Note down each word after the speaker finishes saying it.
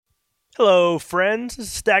Hello, friends. This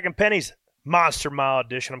is Stacking Pennies Monster Mile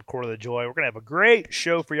Edition. I'm Corey the Joy. We're going to have a great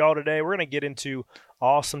show for y'all today. We're going to get into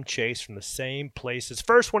awesome chase from the same places.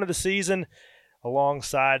 First one of the season,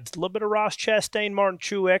 alongside a little bit of Ross Chastain, Martin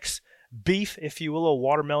Truex, beef, if you will, a little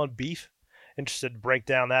watermelon beef. Interested to break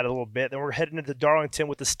down that a little bit. Then we're heading into Darlington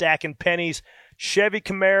with the Stacking Pennies, Chevy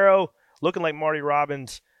Camaro, looking like Marty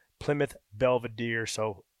Robbins, Plymouth Belvedere.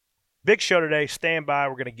 So big show today. Stand by.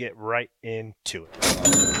 We're going to get right into it.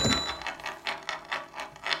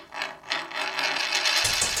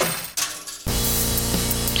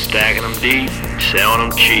 Stacking them deep, selling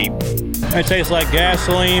them cheap. It tastes like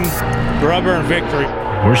gasoline, rubber, and victory.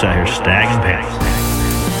 We're just out here stacking pennies.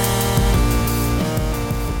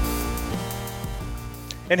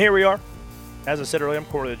 And here we are. As I said earlier, I'm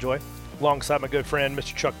Corey the Joy, alongside my good friend,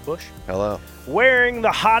 Mr. Chuck Bush. Hello. Wearing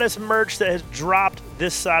the hottest merch that has dropped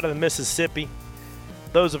this side of the Mississippi.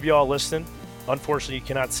 Those of y'all listening, unfortunately you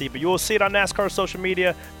cannot see, but you will see it on NASCAR social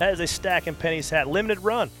media. That is a Stacking Pennies hat, limited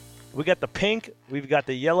run. We got the pink, we've got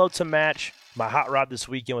the yellow to match my hot rod this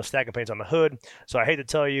weekend with Stacking Pennies on the hood. So I hate to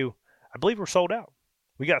tell you, I believe we're sold out.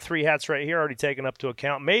 We got 3 hats right here already taken up to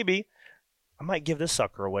account. Maybe I might give this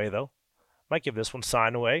sucker away, though. Might give this one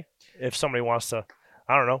signed away if somebody wants to,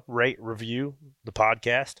 I don't know, rate, review the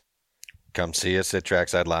podcast. Come see us at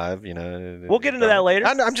Trackside Live. You know, we'll get into that later.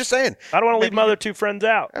 I'm just saying. I don't want to leave my other 2 friends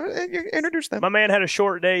out. Introduce them. My man had a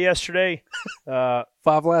short day yesterday. 5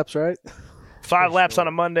 laps, right? 5 laps on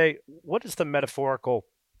a Monday. What is the metaphorical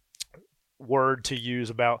word to use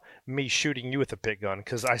about me shooting you with a pit gun?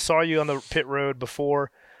 Because I saw you on the pit road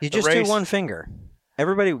before. You just race. do one finger.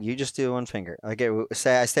 Everybody, you just do one finger. Like,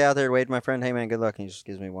 I stay out there to wave to my friend, hey man, good luck, and he just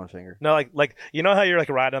gives me one finger. No, like you know how you're like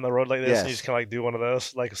riding down the road like this, Yes. and you just kind of like do one of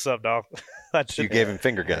those, like what's up, dog? You gave him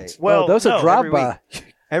finger guns. Well, that's no, a drive-by.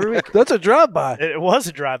 Every week. That's a drive-by. It was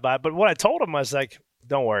a drive-by, but what I told him, I was like,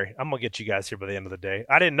 don't worry, I'm going to get you guys here by the end of the day.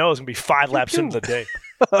 I didn't know it was going to be 5 laps into the day.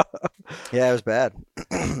 Yeah, it was bad.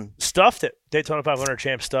 Stuffed it. Daytona 500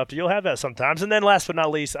 champ stuffed it. You'll have that sometimes. And then last but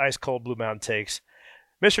not least, ice cold Blue Mountain takes.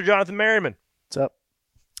 Mr. Jonathan Merriman. What's up?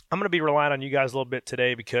 I'm going to be relying on you guys a little bit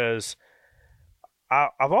today because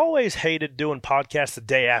I've always hated doing podcasts the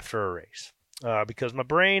day after a race because my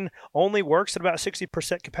brain only works at about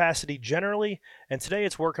 60% capacity generally, and today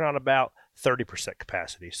it's working on about 30%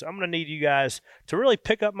 capacity. So I'm going to need you guys to really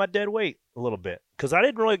pick up my dead weight a little bit because I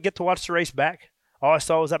didn't really get to watch the race back. All I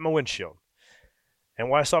saw was at my windshield. And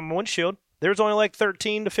when I saw my windshield, there was only like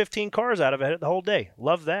 13 to 15 cars out of it the whole day.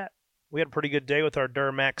 Love that. We had a pretty good day with our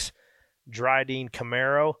Duramax Dryden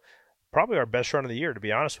Camaro. Probably our best run of the year, to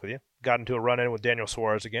be honest with you. Got into a run-in with Daniel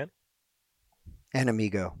Suarez again. And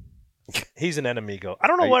amigo. He's an enemigo. I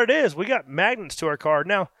don't know what it is. We got magnets to our car.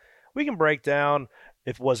 Now, we can break down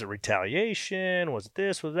if was it retaliation, was it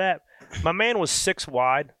this, was that. My man was 6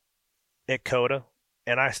 wide at Coda,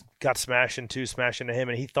 and I got smashed into him,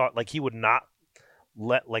 and he thought like he would not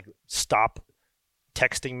stop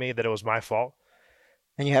texting me that it was my fault.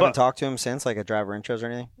 And you haven't talked to him since, like a driver intros or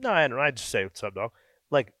anything? No, I hadn't. I just say, what's up, dog?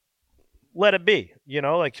 Like, let it be. You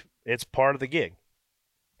know, like, it's part of the gig.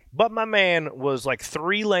 But my man was like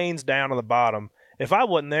 3 lanes down on the bottom. If I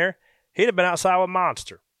wasn't there, he'd have been outside with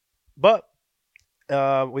Monster. But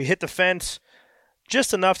we hit the fence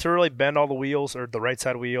just enough to really bend all the wheels, or the right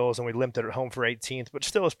side wheels, and we limped it at home for 18th. But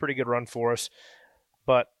still, it was a pretty good run for us.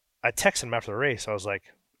 But I texted him after the race. I was like,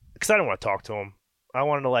 because I didn't want to talk to him. I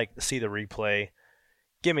wanted to, like, see the replay.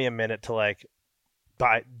 Give me a minute to, like,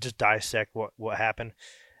 just dissect what happened.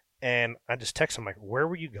 And I just texted him, like, where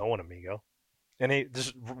were you going, amigo? And he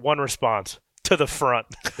just one response, to the front.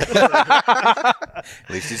 At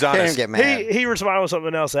least he's honest. Get mad. He responded with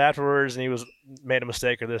something else afterwards, and he made a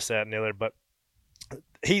mistake or this, that, and the other. But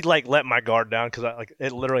he, like, let my guard down because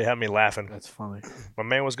it literally had me laughing. That's funny. My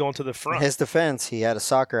man was going to the front. In his defense, he had a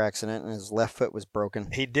soccer accident, and his left foot was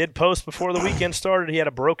broken. He did post before the weekend started. He had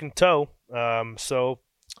a broken toe. So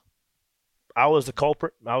I was the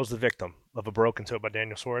culprit. I was the victim of a broken toe by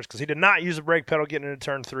Daniel Suarez because he did not use the brake pedal getting into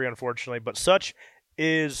turn 3, unfortunately. But such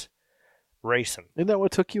is racing. Isn't that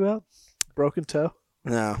what took you out? Broken toe?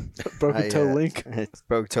 No. Broken toe link? It's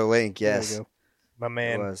broke toe link, yes. There you go. My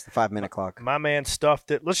man. It was the 5-minute clock. My man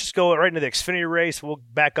stuffed it. Let's just go right into the Xfinity race. We'll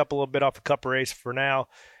back up a little bit off the Cup race for now.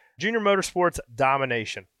 Junior Motorsports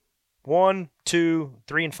domination. 1, 2,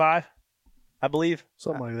 3, and 5, I believe.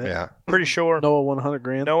 Something like that. Yeah. Pretty sure. Noah won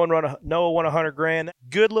 $100,000. Noah won $100,000.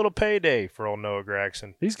 Good little payday for old Noah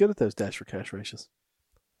Gragson. He's good at those Dash for Cash races.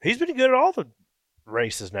 He's been good at all the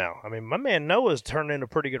races now. I mean, my man Noah's turned into a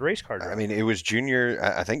pretty good race car driver. I mean, it was Junior.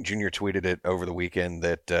 I think Junior tweeted it over the weekend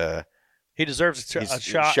that He deserves He's a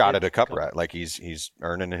shot. shot at a cup ride. Like he's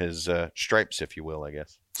earning his stripes, if you will, I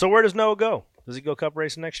guess. So where does Noah go? Does he go cup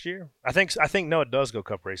racing next year? I think Noah does go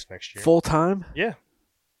cup racing next year. Full time? Yeah.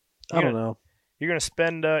 I don't know. You're gonna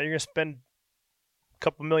spend a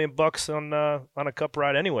couple $1,000,000 on a cup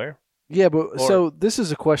ride anywhere. Yeah, but so this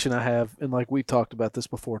is a question I have, and like we talked about this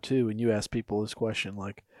before too, and you asked people this question,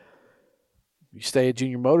 like, you stay at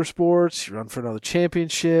Junior Motorsports, you run for another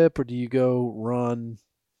championship, or do you go run,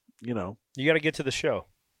 You got to get to the show.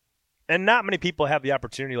 And not many people have the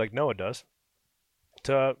opportunity like Noah does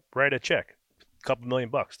to write a check, a couple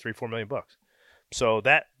 $1,000,000, $3-4 million. So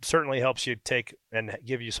that certainly helps you take and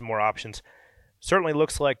give you some more options. Certainly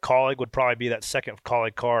looks like Colleague would probably be that second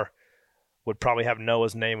Colleague car, would probably have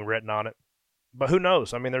Noah's name written on it. But who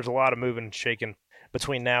knows? I mean, there's a lot of moving and shaking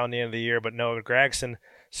between now and the end of the year. But Noah Gragson,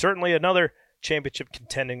 certainly another championship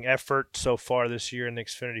contending effort so far this year in the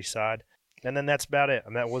Xfinity side. And then that's about it.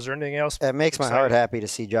 Was there anything else? It makes my exciting? heart happy to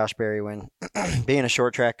see Josh Berry win. Being a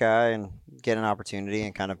short track guy and get an opportunity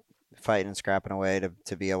and kind of fighting and scrapping away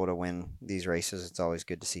to be able to win these races, it's always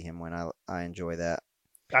good to see him win. I enjoy that.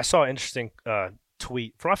 I saw an interesting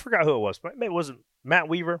tweet from, I forgot who it was. Maybe it wasn't Matt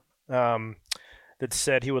Weaver, that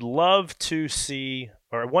said he would love to see,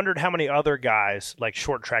 or wondered how many other guys, like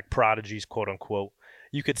short track prodigies, quote unquote,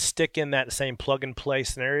 you could stick in that same plug and play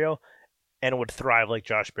scenario and it would thrive like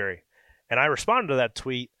Josh Berry. And I responded to that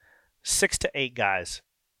tweet, 6 to 8 guys.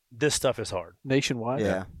 This stuff is hard. nationwide?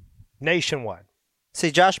 Yeah. Nationwide.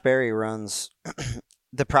 See, Josh Berry runs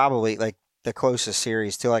probably the closest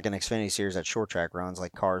series to like an Xfinity series that short track runs,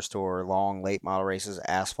 like Cars Tour, long late model races,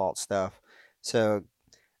 asphalt stuff. So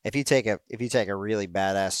if you take a really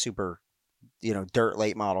badass super, dirt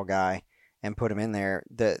late model guy and put him in there,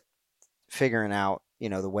 figuring out,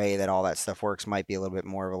 the way that all that stuff works might be a little bit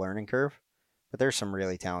more of a learning curve. But there's some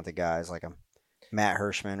really talented guys like Matt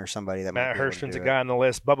Hirschman or somebody that Matt might be able to Hirschman's do a it. guy on the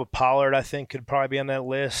list. Bubba Pollard, I think, could probably be on that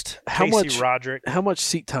list. How Casey Roderick. How much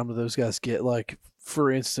seat time do those guys get? Like, for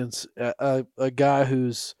instance, a guy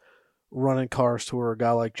who's running Cars Tour, a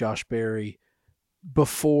guy like Josh Berry,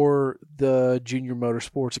 before the Junior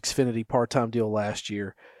Motorsports Xfinity part-time deal last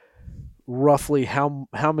year, roughly how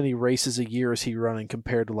many races a year is he running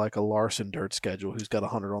compared to like a Larson dirt schedule who's got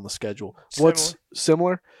 100 on the schedule? What's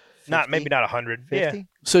similar? Maybe not 100. 50? Yeah.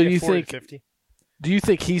 So Yeah, you 40 think to 50. do you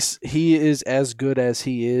think he is as good as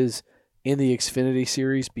he is in the Xfinity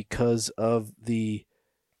series because of the,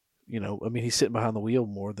 he's sitting behind the wheel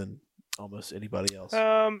more than almost anybody else?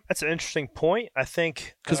 That's an interesting point. I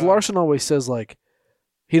think Because Larson always says like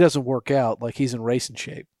he doesn't work out, like he's in racing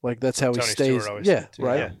shape, like that's how he Tony stays. Stewart always Yeah, said too,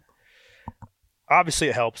 right. yeah. Obviously,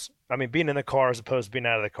 it helps. I mean, being in the car as opposed to being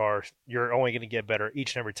out of the car, you're only going to get better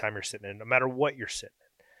each and every time you're sitting in, no matter what you're sitting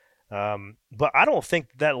in. But I don't think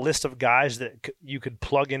that list of guys that you could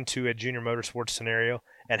plug into a Junior Motorsports scenario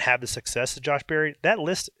and have the success of Josh Berry, that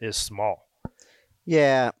list is small.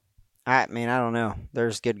 Yeah. I don't know.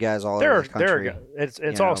 There's good guys all over the country.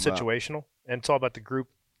 It's all situational, and it's all about the group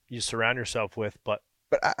you surround yourself with. But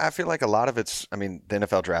I feel like a lot of it's, the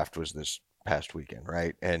NFL draft was this past weekend,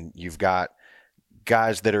 right? And you've got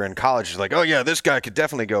guys that are in college, like, oh yeah, this guy could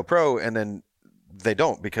definitely go pro, and then they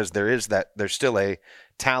don't, because there's still a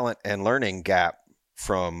talent and learning gap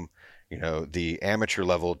from, the amateur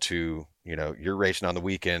level to, you're racing on the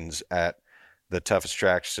weekends at the toughest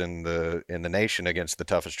tracks in the nation against the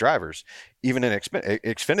toughest drivers. Even in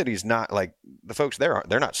Xfinity's not like the folks there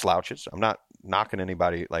they're not slouches. I'm not knocking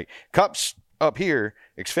anybody. Like Cup's up here,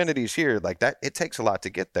 Xfinity's here. Like that, it takes a lot to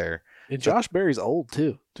get there. And Josh Berry's old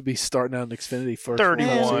too to be starting out in Xfinity first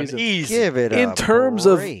 31, season. easy. Give it In a terms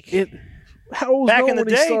break. of it, how old was Back Noah in the when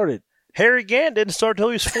he day. started? Harry Gant didn't start till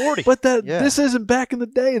he was 40. But Yeah. this isn't back in the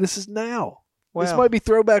day. This is now. This Well, might be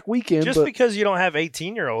throwback weekend. Just but because you don't have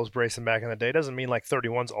 18-year-olds racing back in the day doesn't mean like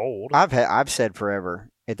 31's old. I've said forever,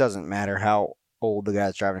 it doesn't matter how old the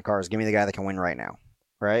guy's driving cars. Give me the guy that can win right now,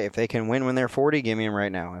 right? If they can win when they're 40, give me them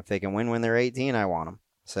right now. If they can win when they're 18, I want them.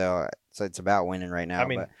 So it's about winning right now. I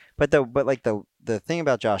mean- but the thing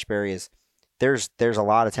about Josh Berry is there's a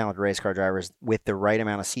lot of talented race car drivers with the right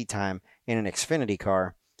amount of seat time in an Xfinity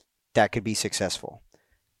car that could be successful.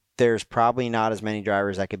 There's probably not as many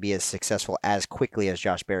drivers that could be as successful as quickly as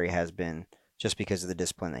Josh Berry has been, just because of the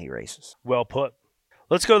discipline that he races. Well put.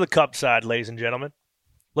 Let's go to the Cup side, ladies and gentlemen.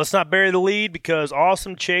 Let's not bury the lead, because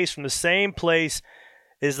Awesome Chase from the same place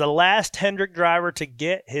is the last Hendrick driver to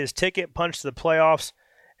get his ticket punched to the playoffs,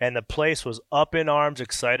 and the place was up in arms,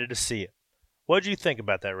 excited to see it. What did you think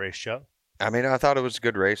about that race, Chuck? I thought it was a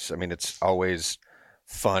good race. It's always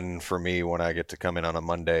fun for me when I get to come in on a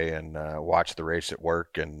Monday and watch the race at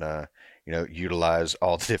work and utilize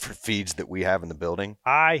all the different feeds that we have in the building.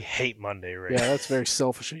 I hate Monday race. Yeah, that's very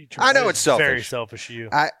selfish of you. I know That it's is selfish. Very selfish of you.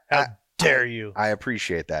 I How dare you? I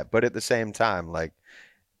appreciate that, but at the same time, like,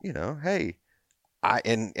 hey,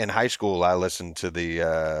 in high school I listened to the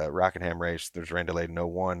Rockingham race. There's rain delayed in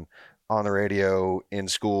 01 on the radio in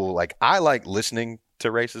school. Like, I like listening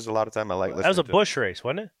to races a lot of time. I like listening. That was a to, Bush race,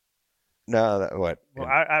 wasn't it? No, what? Well,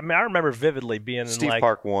 I mean, I remember vividly being Steve in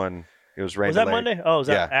Park won. It was rain Was that delayed. Monday? Oh, was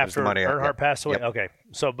that Yeah, it was the after Monday, Earnhardt yeah. passed away? Yep. Okay,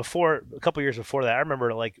 so a couple years before that, I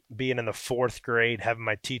remember like being in the 4th grade, having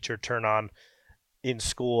my teacher turn on in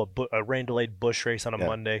school a rain delayed Bush race on a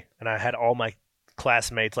Monday, and I had all my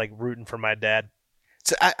classmates like rooting for my dad.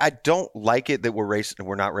 So I don't like it that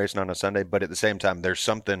we're not racing on a Sunday, but at the same time, there's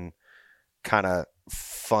something kind of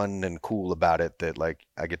fun and cool about it that, like,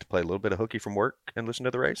 I get to play a little bit of hooky from work and listen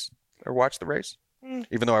to the race or watch the race.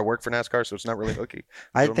 Even though I work for NASCAR, so it's not really hooky.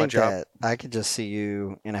 I Doing my think job. that I could just see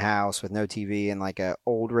you in a house with no TV and like a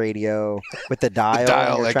old radio with the dial, dial,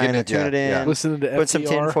 and you're like, trying to getting it- tune it in, yeah. Listening to put some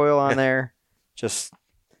FTR. tinfoil on there, just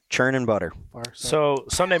churning butter. So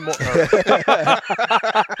Sunday morning,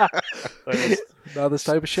 Not this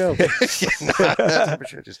type of show.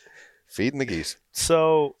 Just feeding the geese.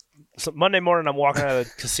 so Monday morning, I'm walking out of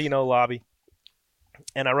the casino lobby,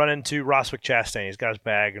 and I run into Roswick Chastain. He's got his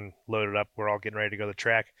bag and loaded up. We're all getting ready to go to the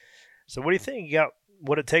track. So what do you think? You got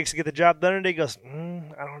what it takes to get the job done today? He goes,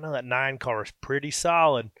 I don't know. That 9 car is pretty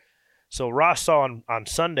solid. So Ross saw on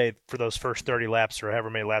Sunday for those first 30 laps or however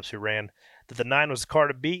many laps he ran that the 9 was the car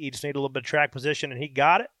to beat. He just needed a little bit of track position, and he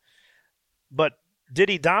got it. But did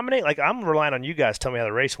he dominate? Like, I'm relying on you guys to tell me how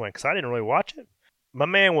the race went because I didn't really watch it. My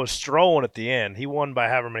man was strolling at the end. He won by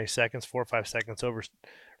however many seconds, 4 or 5 seconds over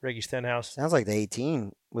Ricky Stenhouse. Sounds like the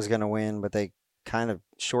 18 was going to win, but they kind of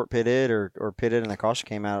short pitted or pitted, and the caution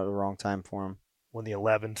came out at the wrong time for him. When the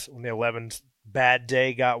 11's bad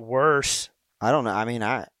day got worse. I don't know. I mean,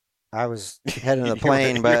 I was heading to the You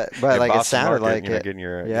plane, were- but Your like it Boston sounded market, like it. getting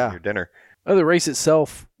your Yeah. dinner. Oh, the race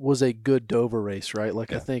itself was a good Dover race, right?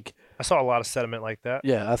 Like, I think, I saw a lot of sentiment like that.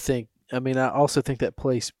 yeah, I also think that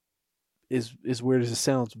place is weird as it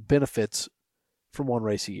sounds, benefits from one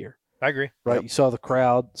race a year, I agree. right? Yep. You saw the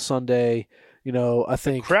crowd Sunday, I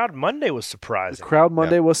think Crowd Monday was the surprising. crowd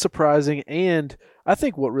Monday was surprising, and I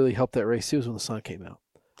think what really helped that race too was when the sun came out.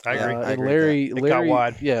 I agree. I And agree with It got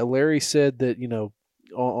wide. Larry said that,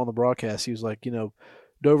 on the broadcast, he was like,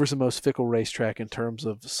 Dover's the most fickle racetrack in terms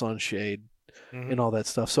of sunshade Mhm. and all that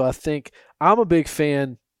stuff. So I think I'm a big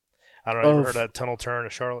fan. I don't know. You of- heard that tunnel turn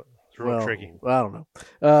at Charlotte? It's real tricky. I don't know.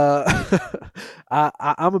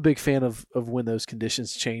 I'm a big fan of when those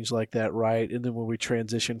conditions change like that, right? And then when we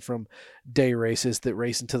transition from day races that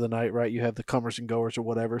race into the night, right? You have the comers and goers or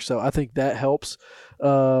whatever. So I think that helps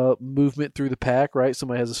movement through the pack, right?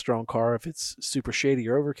 Somebody has a strong car. If it's super shady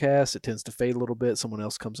or overcast, it tends to fade a little bit. Someone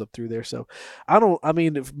else comes up through there. So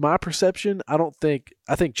my perception,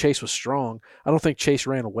 I think Chase was strong. I don't think Chase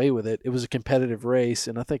ran away with it. It was a competitive race,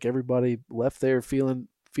 and I think everybody left there feeling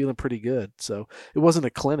pretty good. So it wasn't a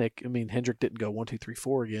clinic. I mean, Hendrick didn't go 1, 2, 3,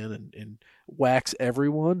 4 again and wax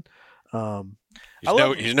everyone.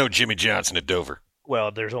 He's no Jimmy Johnson at Dover. Well,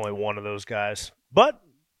 there's only one of those guys. But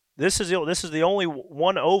this is the only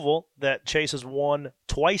one oval that Chase has won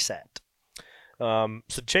twice at. So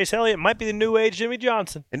Chase Elliott might be the new age Jimmy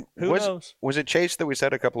Johnson. And Who knows? Was it Chase that we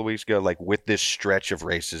said a couple of weeks ago, like with this stretch of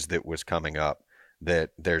races that was coming up,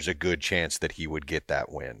 that there's a good chance that he would get that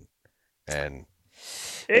win? And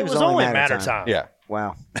It was only a matter of time. yeah,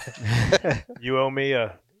 Wow. You owe me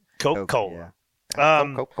a Coca-Cola.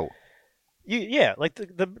 Yeah. Cool. Like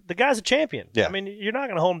the guy's a champion. Yeah. I mean, you're not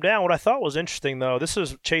going to hold him down. What I thought was interesting, though, this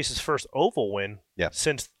is Chase's first oval win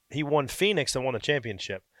since he won Phoenix and won the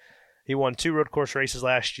championship. He won 2 road course races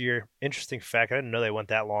last year. Interesting fact. I didn't know they went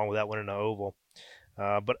that long without winning an oval.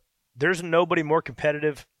 But there's nobody more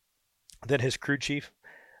competitive than his crew chief.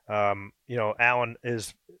 Allen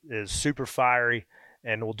is super fiery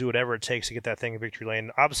and will do whatever it takes to get that thing in victory lane.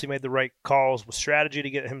 Obviously made the right calls with strategy to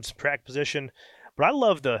get him some track position. But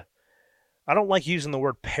I don't like using the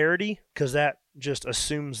word parity because that just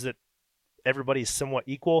assumes that everybody's somewhat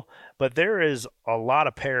equal. But there is a lot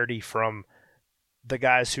of parity from the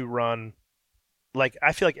guys who run. Like,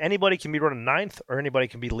 I feel like anybody can be running 9th or anybody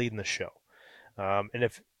can be leading the show. And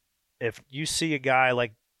if you see a guy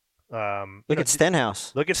like Look at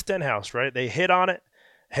Stenhouse. Look at Stenhouse, right? They hit on it.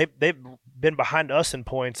 Hey, they've been behind us in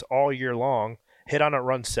points all year long. Hit on it,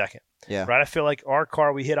 run second. Yeah. Right? I feel like our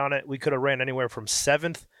car, we hit on it, we could have ran anywhere from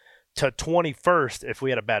 7th to 21st if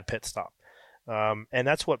we had a bad pit stop. And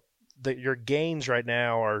that's what your gains right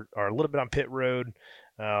now are a little bit on pit road.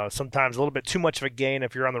 Sometimes a little bit too much of a gain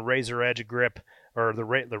if you're on the razor edge of grip. or the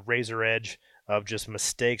razor edge of just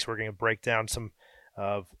mistakes. We're going to break down some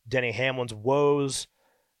of Denny Hamlin's woes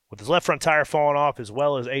with his left front tire falling off, as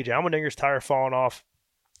well as AJ Allmendinger's tire falling off,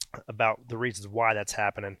 about the reasons why that's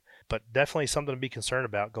happening. But definitely something to be concerned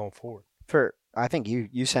about going forward. I think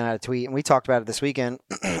you sent out a tweet, and we talked about it this weekend,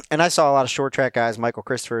 and I saw a lot of short track guys. Michael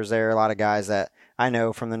Christopher's there, a lot of guys that I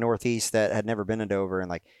know from the Northeast that had never been to Dover, and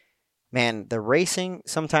like, man, the racing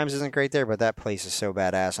sometimes isn't great there, but that place is so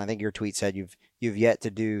badass. I think your tweet said you've yet to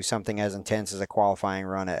do something as intense as a qualifying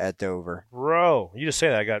run at Dover. Bro, you just say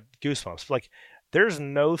that, I got goosebumps. Like, there's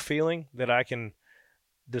no feeling that I can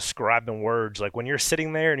describe in words. Like when you're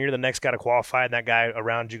sitting there and you're the next guy to qualify and that guy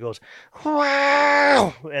around you goes,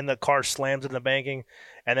 wow, and the car slams in the banking,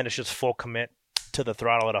 and then it's just full commit to the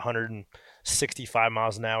throttle at 165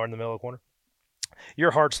 miles an hour in the middle of the corner.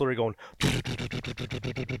 Your heart's literally going,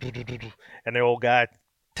 and the old guy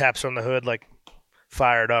taps on the hood like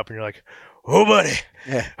fired up, and you're like, oh buddy,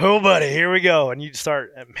 oh buddy, here we go. And you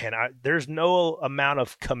start, man, there's no amount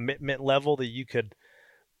of commitment level that you could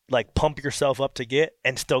like pump yourself up to get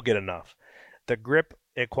and still get enough. The grip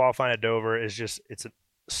at qualifying at Dover is just, it's a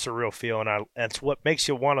surreal feeling. It's what makes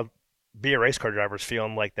you want to be a race car driver, is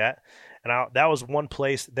feeling like that. And that was one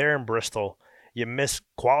place there in Bristol. You miss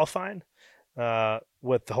qualifying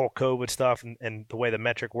with the whole COVID stuff and the way the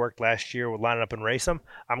metric worked last year with lining up and race them.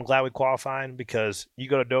 I'm glad we qualifying, because you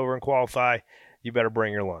go to Dover and qualify, you better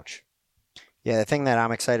bring your lunch. Yeah, the thing that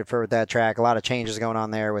I'm excited for with that track, a lot of changes going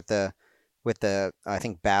on there with the I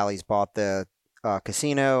think Bally's bought the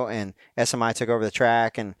casino, and SMI took over the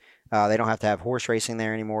track, and they don't have to have horse racing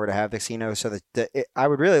there anymore to have the casino. So I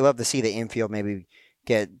would really love to see the infield maybe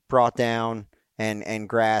get brought down and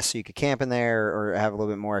grass, so you could camp in there or have a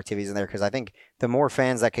little bit more activities in there, because I think the more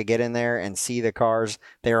fans that could get in there and see the cars,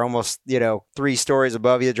 they're almost 3 stories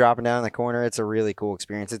above you dropping down in the corner. It's a really cool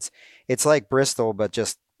experience. It's like Bristol, but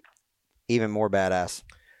just even more badass.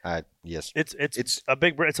 Yes, it's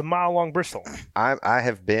a mile-long Bristol. I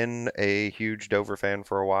have been a huge Dover fan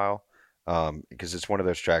for a while, because it's one of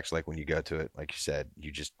those tracks, like when you go to it, like you said,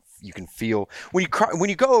 you can feel when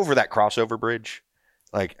you go over that crossover bridge.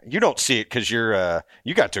 Like, you don't see it because you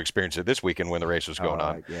got to experience it this weekend when the race was going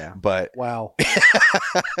on. Yeah. But Wow.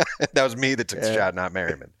 that was me that took the shot, not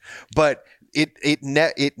Merriman. But it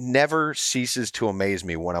never ceases to amaze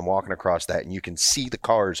me when I'm walking across that and you can see the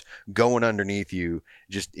cars going underneath you.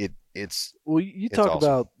 It's Well, you talk awesome.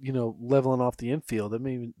 about leveling off the infield. I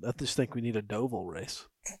mean, I just think we need a Doval race.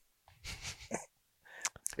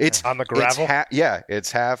 It's on the gravel.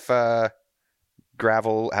 It's half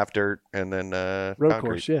gravel, half dirt, and then Road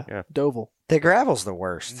concrete. course, yeah. Doval. The gravel's the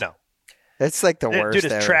worst. No. It's like the worst. Dude,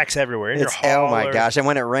 it's ever. tracks everywhere. Oh my gosh! And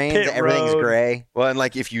when it rains, pit everything's road. gray. Well, and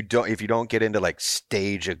like if you don't get into like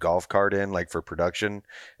stage a golf cart in like for production,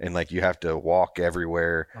 and like you have to walk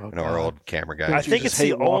everywhere. Oh, Our God. old camera guy. I think just it's the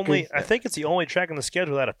hate walking? only track on the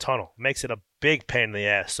schedule without a tunnel. Makes it a big pain in the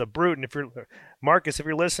ass. So Bruton, Marcus, if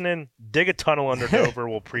you're listening, dig a tunnel under Dover.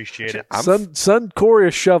 We'll appreciate it. Send Corey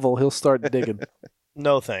a shovel. He'll start digging.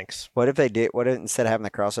 No thanks. What if they did? What if instead of having the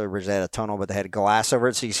crossover bridge, they had a tunnel, but they had glass over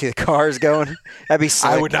it, so you see the cars going? That'd be sick.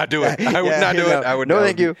 I would not do it. I would not do it. I would No, not.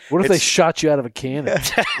 thank you. What if they shot you out of a cannon?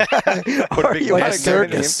 Or you like had a a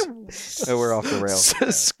circus. Oh, we're off the rails.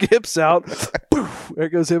 Skips out. Poof, there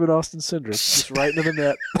goes him and Austin Cindric. Just right into the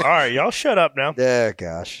net. All right, y'all shut up now. Oh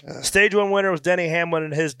gosh. Stage 1 winner was Denny Hamlin,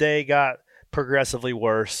 and his day got progressively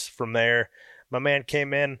worse from there. My man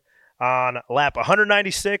came in on lap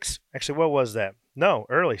 196. Actually, what was that? No,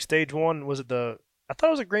 early. Stage 1, was it I thought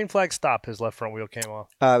it was a green flag stop. His left front wheel came off.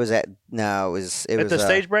 It was at the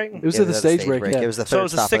stage break? It was at the stage break. Yeah. It was the So it third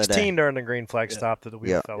was a stop of the day. 16 during the green flag stop that the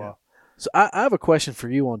wheel Yeah. fell off. So I have a question for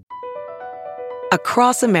you on.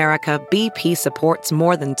 Across America, BP supports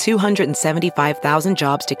more than 275,000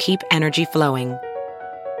 jobs to keep energy flowing.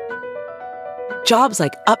 Jobs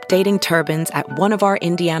like updating turbines at one of our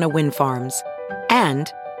Indiana wind farms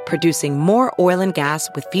and producing more oil and gas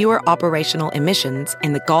with fewer operational emissions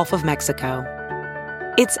in the Gulf of Mexico.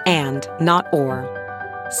 It's and, not or.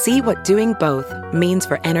 See what doing both means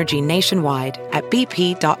for energy nationwide at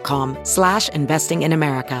bp.com/investing in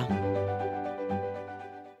America.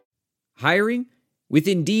 Hiring? With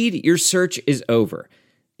Indeed, your search is over.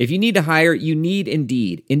 If you need to hire, you need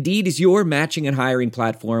Indeed. Indeed is your matching and hiring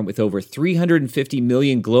platform with over 350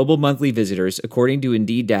 million global monthly visitors, according to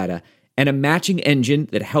Indeed data, and a matching engine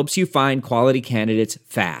that helps you find quality candidates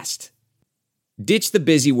fast. Ditch the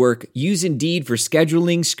busy work. Use Indeed for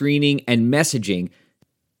scheduling, screening, and messaging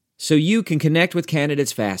so you can connect with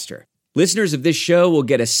candidates faster. Listeners of this show will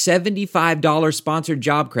get a $75 sponsored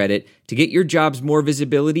job credit to get your jobs more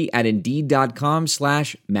visibility at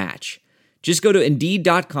Indeed.com/match. Just go to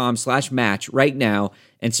Indeed.com/match right now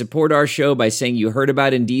and support our show by saying you heard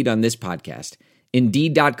about Indeed on this podcast.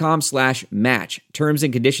 Indeed.com/match. Terms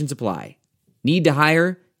and conditions apply. Need to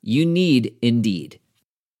hire? You need Indeed.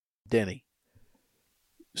 Denny.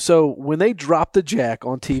 So when they dropped the jack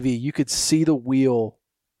on TV, you could see the wheel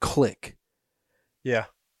click. Yeah.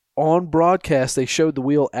 On broadcast, they showed the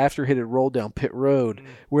wheel after it had rolled down pit road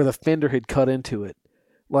where the fender had cut into it.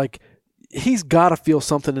 Like, he's got to feel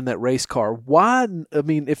something in that race car. Why? I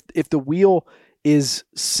mean, if the wheel is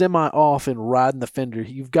semi-off and riding the fender,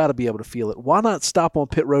 you've got to be able to feel it. Why not stop on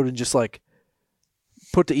pit road and just, like,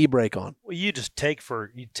 put the e-brake on? Well, you just take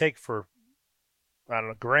for I don't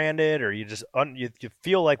know, granted, or you just you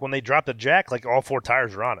feel like when they drop the jack, like all four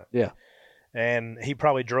tires are on it. Yeah. And he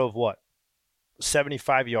probably drove,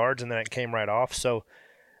 75 yards, and then it came right off. So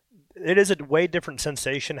it is a way different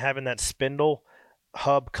sensation having that spindle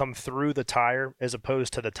hub come through the tire as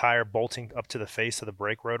opposed to the tire bolting up to the face of the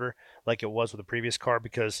brake rotor like it was with the previous car,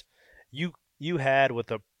 because you had with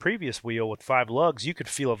the previous wheel with 5 lugs, you could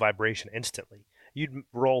feel a vibration instantly. You'd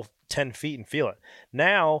roll 10 feet and feel it.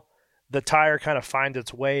 Now the tire kind of finds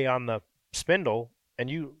its way on the spindle, and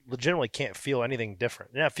you legitimately can't feel anything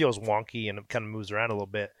different. Yeah, it feels wonky and it kind of moves around a little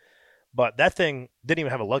bit. But that thing didn't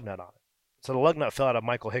even have a lug nut on it. So the lug nut fell out of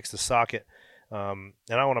Michael Hicks' socket. And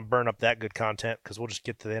I don't want to burn up that good content because we'll just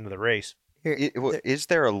get to the end of the race. Is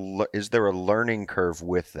there a learning curve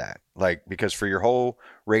with that? Like, because for your whole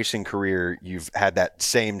racing career, you've had that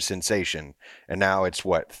same sensation, and now it's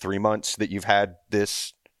 3 months that you've had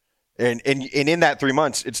this, and in that 3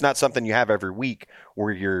 months, it's not something you have every week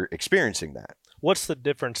where you're experiencing that. What's the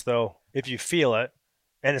difference though if you feel it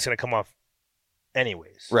and it's going to come off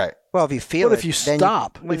anyways? Right. Well, if you feel But it, if you then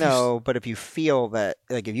stop, but if you feel that,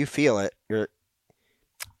 like if you feel it, you're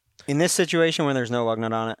in this situation when there's no lug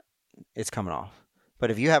nut on it, it's coming off. But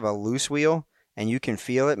if you have a loose wheel and you can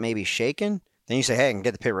feel it maybe shaking, then you say, "Hey, I can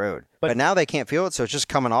get the pit road." But now they can't feel it, so it's just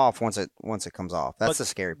coming off once it comes off. That's the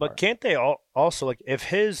scary part. But can't they also, like,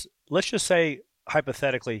 if let's just say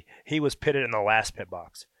hypothetically he was pitted in the last pit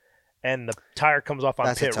box, and the tire comes off on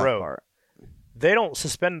That's pit the tough road. part. They don't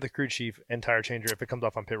suspend the crew chief and tire changer if it comes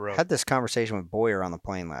off on pit road. I had this conversation with Boyer on the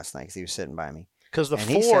plane last night because he was sitting by me. Because the And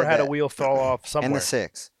he 4 said had a that- wheel fall off somewhere. And the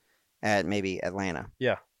 6 at maybe Atlanta.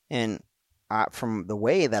 Yeah. And from the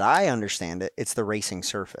way that I understand it, it's the racing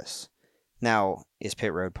surface. Now, is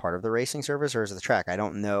pit road part of the racing surface or is it the track? I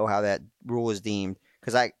don't know how that rule is deemed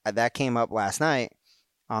because that came up last night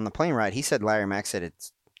on the plane ride. He said Larry Mack said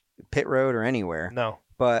it's pit road or anywhere. No.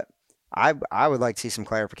 But I would like to see some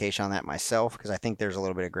clarification on that myself because I think there's a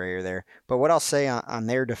little bit of gray area there. But what I'll say on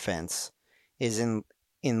their defense is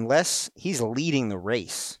unless he's leading the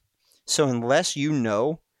race, so unless you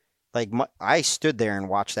know, like I stood there and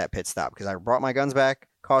watched that pit stop because I brought my guns back.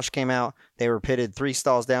 Caution came out. They were pitted 3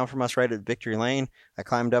 stalls down from us right at Victory Lane. I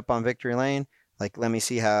climbed up on Victory Lane. Like, let me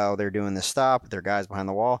see how they're doing this stop. There are guys behind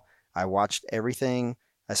the wall. I watched everything.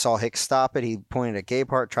 I saw Hicks stop it. He pointed at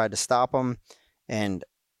Gabehart, tried to stop him. And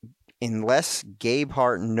unless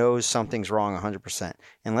Gabehart knows something's wrong 100%,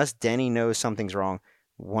 unless Denny knows something's wrong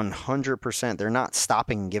 100%, they're not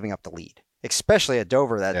stopping and giving up the lead. Especially at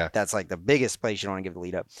Dover, that's like the biggest place you don't want to give the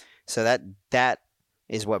lead up. So that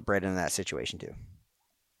is what bred into that situation too.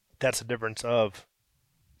 That's a difference of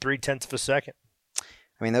 0.3 of a second.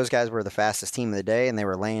 I mean, those guys were the fastest team of the day, and they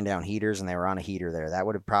were laying down heaters, and they were on a heater there. That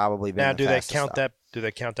would have probably been. Now, the do they fastest count stop. that? Do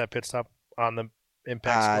they count that pit stop on the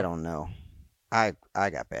impact score? I don't know. I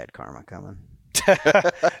got bad karma coming.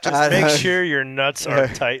 Just make sure your nuts are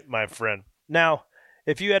tight, my friend. Now,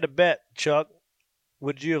 if you had to bet, Chuck,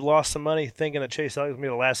 would you have lost some money thinking that Chase Elliott was going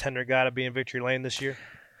to be the last Hendrick guy to be in Victory Lane this year?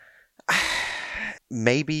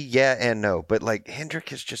 Maybe, yeah and no. But, like, Hendrick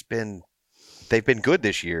has just been – they've been good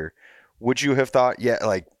this year. Would you have thought,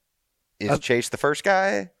 is Chase the first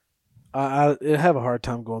guy? I have a hard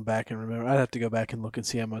time going back and remember. I'd have to go back and look and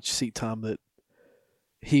see how much seat time that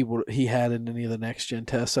he had in any of the next gen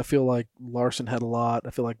tests. I feel like Larson had a lot.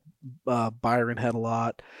 I feel like Byron had a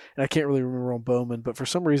lot, and I can't really remember on Bowman. But for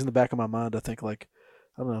some reason, in the back of my mind, I think I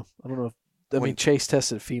don't know. I mean, Chase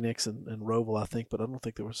tested Phoenix and Roval, I think, but I don't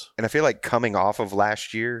think there was. And I feel like coming off of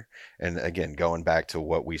last year, and again going back to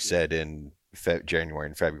what we said in January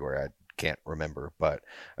and February, I can't remember, but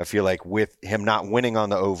I feel like with him not winning on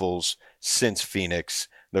the ovals since Phoenix,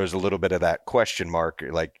 there's a little bit of that question mark,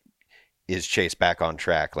 like, is Chase back on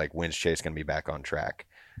track? Like, when's Chase going to be back on track?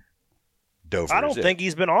 Dover. I don't think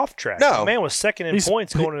he's been off track. No. The man was second in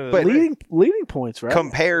points going into the leading points, right?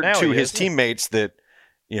 Compared Now to he his is. teammates that,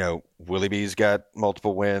 Willie B's got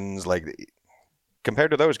multiple wins. Like,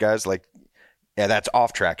 compared to those guys, like, yeah, that's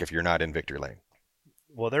off track if you're not in Victory Lane.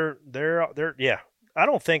 Well, they're yeah. I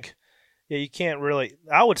don't think you can't really.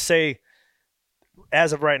 I would say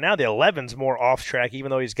as of right now, the 11's more off track, even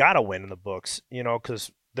though he's got a win in the books.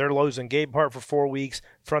 Because they're losing Gabe Hart for 4 weeks,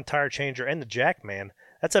 front tire changer, and the Jack Man.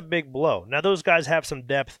 That's a big blow. Now those guys have some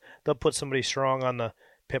depth. They'll put somebody strong on the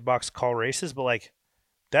pit box call races, but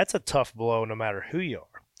that's a tough blow no matter who you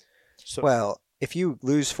are. So Well, if you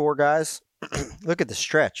lose 4 guys, look at the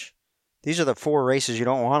stretch. These are the 4 races you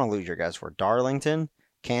don't want to lose your guys for. Darlington,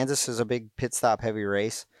 Kansas is a big pit stop heavy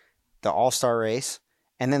race, the All-Star race,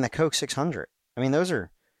 and then the Coke 600. I mean, those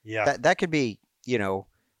are that could be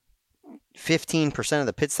 15% of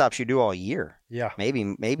the pit stops you do all year. Yeah,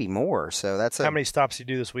 maybe more. So that's how many stops you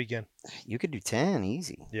do this weekend? You could do 10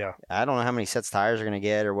 easy. Yeah, I don't know how many sets of tires are going to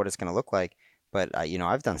get or what it's going to look like, but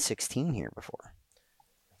I've done 16 here before.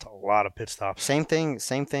 It's a lot of pit stops. Same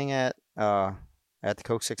thing at the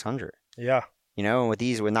Coke 600. Yeah. And with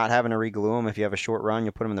not having to reglue them, if you have a short run,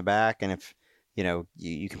 you'll put them in the back, and if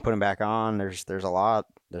you can put them back on. There's a lot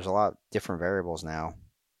different variables now.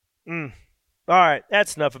 All right,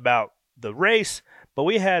 that's enough about the race, but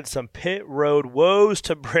we had some pit road woes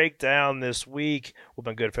to break down this week with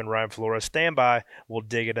my good friend Ryan Flores. Stand by. We'll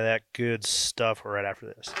dig into that good stuff right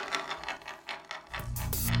after this.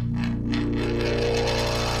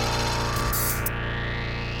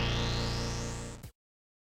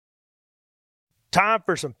 Time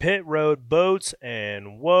for some pit road boats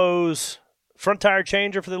and woes. Front tire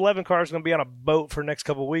changer for the 11 car is going to be on a boat for the next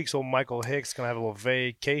couple of weeks. Old Michael Hicks is going to have a little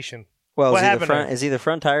vacation. Well, is he the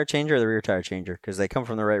front tire changer or the rear tire changer? Because they come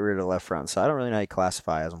from the right rear to the left front, so I don't really know how you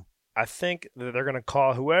classify as them. I think that they're going to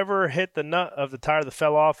call whoever hit the nut of the tire that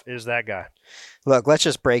fell off is that guy. Look, let's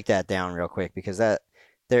just break that down real quick because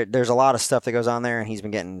there's a lot of stuff that goes on there, and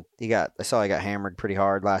I saw he got hammered pretty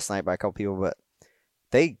hard last night by a couple people, but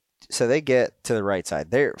they get to the right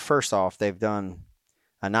side. First off, they've done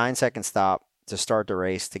a 9-second stop to start the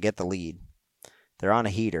race to get the lead. They're on a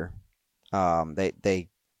heater. They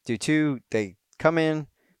come in,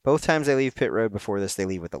 both times they leave pit road before this, they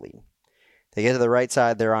leave with the lead. They get to the right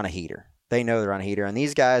side, they're on a heater. They know they're on a heater, and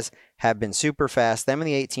these guys have been super fast. Them and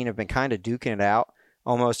the 18 have been kind of duking it out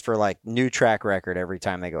almost for new track record every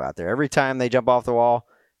time they go out there. Every time they jump off the wall,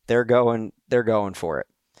 they're going for it.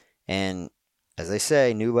 And as they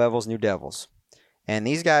say, new levels, new devils. And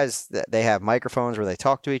these guys, they have microphones where they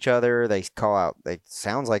talk to each other. They call out,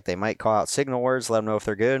 sounds like they might call out signal words, let them know if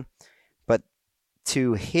they're good. But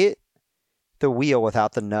to hit the wheel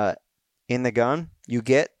without the nut in the gun, you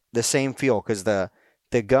get the same feel because the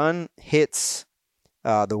gun hits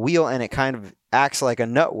the wheel and it kind of acts like a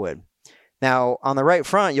nut would. Now, on the right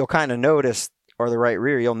front, you'll kind of notice, or the right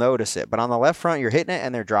rear, you'll notice it. But on the left front, you're hitting it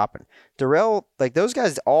and they're dropping. Darrell, those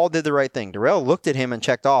guys all did the right thing. Darrell looked at him and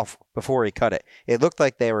checked off before he cut it. It looked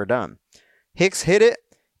like they were done. Hicks hit it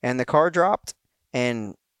and the car dropped.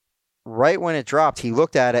 And right when it dropped, he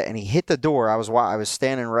looked at it and he hit the door. I was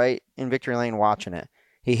standing right in victory lane watching it.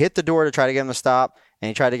 He hit the door to try to get him to stop, and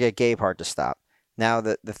he tried to get Gabe Hart to stop. Now,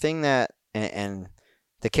 the thing that, and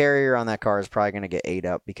the carrier on that car is probably going to get ate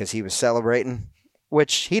up because he was celebrating,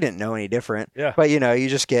 which he didn't know any different. Yeah. But, you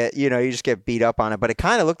just get beat up on it. But it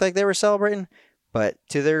kind of looked like they were celebrating. But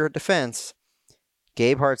to their defense,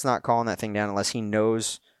 Gabe Hart's not calling that thing down unless he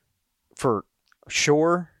knows for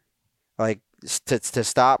sure, to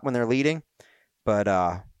stop when they're leading.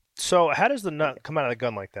 But so how does the nut come out of the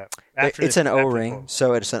gun like that? It's an O-ring,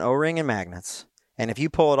 so it's an O-ring and magnets. And if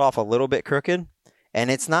you pull it off a little bit crooked,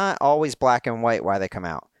 and it's not always black and white why they come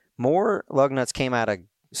out. More lug nuts came out of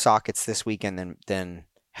sockets this weekend than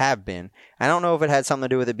have been. I don't know if it had something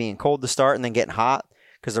to do with it being cold to start and then getting hot,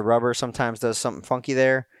 because the rubber sometimes does something funky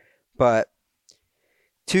there. But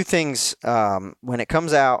two things, when it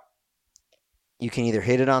comes out, you can either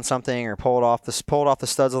hit it on something or pull it off the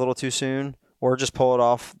studs a little too soon, or just pull it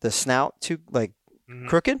off the snout too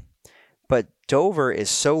crooked. But Dover is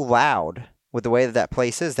so loud with the way that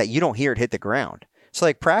place is that you don't hear it hit the ground. So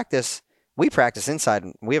we practice inside,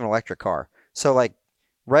 and we have an electric car. So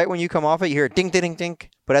right when you come off it, you hear it ding, ding, ding, ding.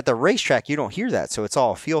 But at the racetrack, you don't hear that. So it's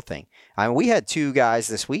all a feel thing. I mean, we had 2 guys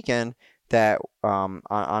this weekend that on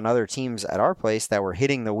other teams at our place that were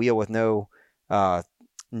hitting the wheel with no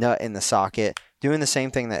nut in the socket, doing the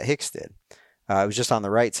same thing that Hicks did. It was just on the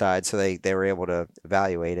right side, so they were able to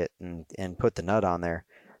evaluate it and put the nut on there.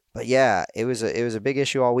 But yeah, it was a big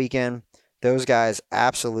issue all weekend. Those guys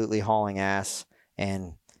absolutely hauling ass,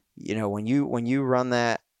 and when you run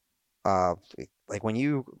that, when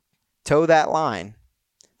you toe that line,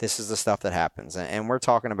 this is the stuff that happens. And we're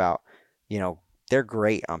talking about, they're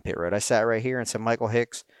great on pit road. I sat right here and said Michael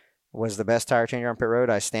Hicks was the best tire changer on pit road.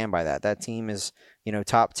 I stand by that. That team is,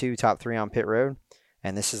 top 2, top 3 on pit road.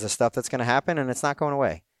 And this is the stuff that's going to happen, and it's not going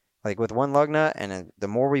away. Like with one lug nut, and the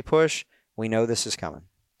more we push, we know this is coming.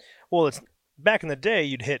 Well, it's back in the day,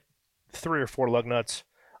 you'd hit 3 or 4 lug nuts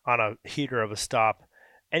on a heater of a stop,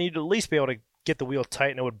 and you'd at least be able to get the wheel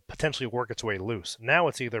tight, and it would potentially work its way loose. Now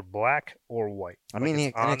it's either black or white. I mean,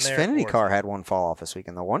 an Xfinity car had one fall off this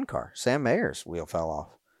weekend. The one car, Sam Mayer's wheel fell off.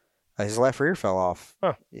 His left rear fell off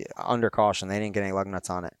under caution. They didn't get any lug nuts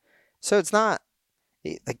on it. So it's not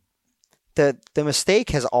like the mistake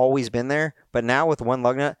has always been there, but now with one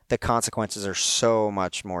lug nut, the consequences are so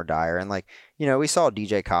much more dire. And like, we saw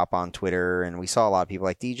DJ Kopp on Twitter, and we saw a lot of people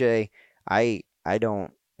like DJ. I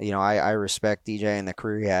don't, I respect DJ and the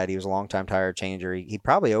career he had. He was a longtime tire changer. He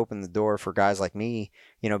probably opened the door for guys like me,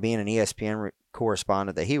 being an ESPN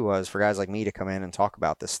correspondent that he was, for guys like me to come in and talk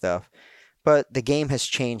about this stuff. But the game has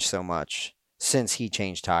changed so much since he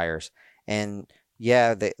changed tires. And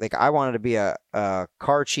yeah, I wanted to be a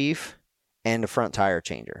car chief and a front tire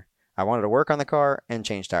changer. I wanted to work on the car and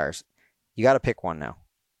change tires. You got to pick one now.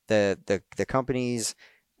 The companies,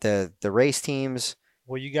 the race teams.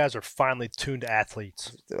 Well, you guys are finely tuned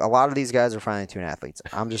athletes. A lot of these guys are finely tuned athletes.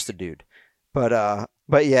 I'm just a dude. But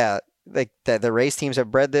yeah, like the race teams have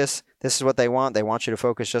bred this. This is what they want. They want you to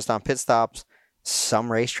focus just on pit stops. Some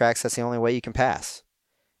racetracks, that's the only way you can pass.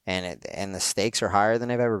 And the stakes are higher than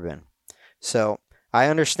they've ever been. So I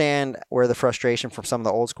understand where the frustration from some of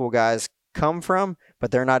the old school guys come from, but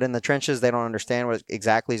they're not in the trenches. They don't understand what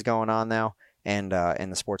exactly is going on now, and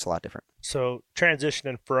the sport's a lot different. So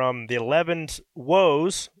transitioning from the 11's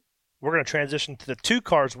woes, we're going to transition to the 2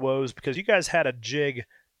 cars' woes, because you guys had a jig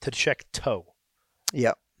to check toe.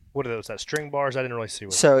 Yep. What are those? That string bars? I didn't really see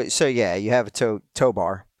what. So yeah, you have a tow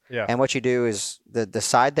bar. Yeah. And what you do is the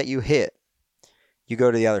side that you hit, you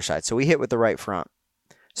go to the other side. So we hit with the right front.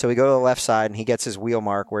 So we go to the left side, and he gets his wheel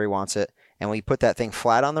mark where he wants it, and we put that thing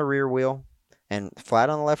flat on the rear wheel, and flat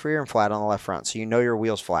on the left rear, and flat on the left front. So your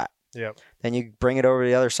wheel's flat. Yep. Then you bring it over to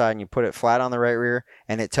the other side, and you put it flat on the right rear,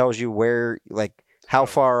 and it tells you where, like, how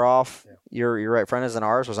far off your right front is, and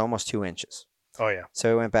ours was almost 2 inches. Oh yeah.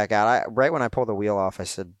 So it went back out. Right when I pulled the wheel off, I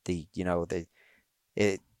said it's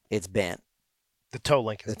bent. The toe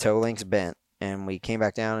link. The toe link's bent, and we came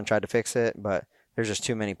back down and tried to fix it, but there's just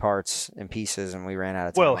too many parts and pieces, and we ran out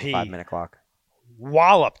of time on the 5-minute clock.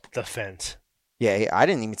 Walloped the fence. Yeah, I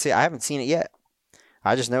didn't even see it. I haven't seen it yet.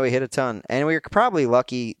 I just know he hit a ton. And we were probably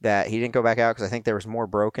lucky that he didn't go back out, because I think there was more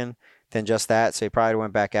broken than just that. So he probably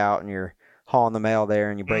went back out, and you're hauling the mail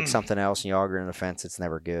there, and you break something else, and you auger in the fence. It's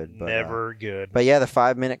never good. But, never good. But yeah, the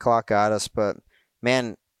 5-minute clock got us. But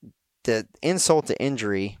man, the insult to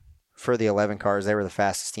injury for the 11 cars, they were the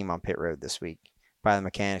fastest team on pit road this week by the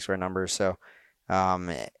mechanics' rare numbers. So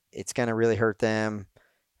it's going to really hurt them.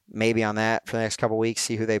 Maybe on that for the next couple of weeks,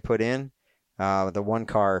 see who they put in. The one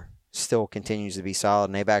car still continues to be solid,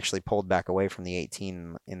 and they've actually pulled back away from the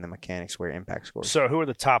 18 in the mechanics where impact scores. So who are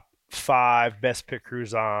the top 5 best pit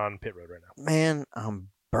crews on pit road right now? Man, I'm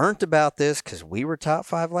burnt about this because we were top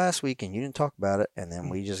 5 last week, and you didn't talk about it, and then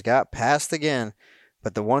we just got passed again.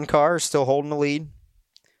 But the one car is still holding the lead.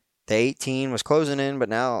 The 18 was closing in, but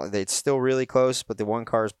now it's still really close, but the one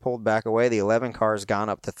car has pulled back away. The 11 car has gone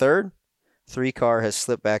up to 3rd. 3 car has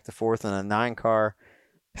slipped back to 4th, and a 9 car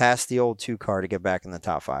passed the old 2 car to get back in the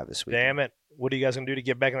top 5 this week. Damn it. What are you guys going to do to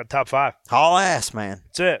get back in the top 5? Haul ass, man.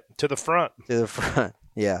 That's it. To the front. To the front,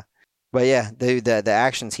 yeah. But yeah, the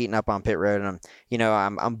action's heating up on pit road, and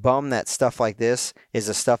I'm bummed that stuff like this is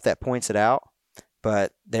the stuff that points it out,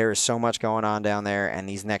 but there is so much going on down there, and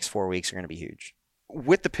these next 4 weeks are going to be huge.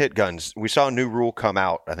 With the pit guns, we saw a new rule come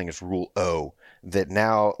out, I think it's Rule O, that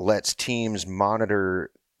now lets teams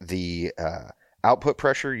monitor the output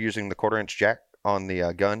pressure using the 1/4-inch jack on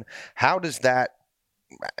the gun. Has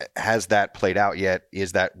that played out yet?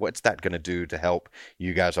 What's that going to do to help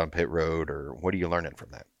you guys on pit road, or what are you learning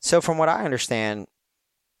from that? So from what I understand,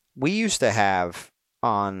 we used to have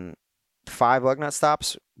on 5 lug nut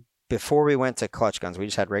stops, before we went to clutch guns, we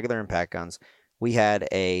just had regular impact guns. We had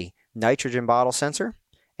a nitrogen bottle sensor,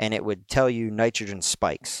 and it would tell you nitrogen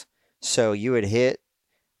spikes. So you would hit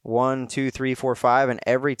 1, 2, 3, 4, 5, and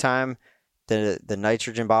every time the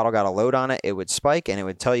nitrogen bottle got a load on it, it would spike, and it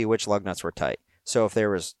would tell you which lug nuts were tight. So if there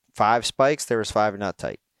was 5 spikes, there was 5 nut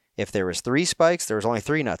tight. If there was 3 spikes, there was only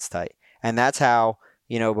 3 nuts tight. And that's how,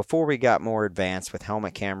 before we got more advanced with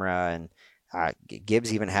helmet camera, and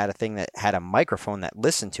Gibbs even had a thing that had a microphone that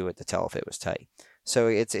listened to it to tell if it was tight. So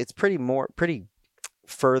it's pretty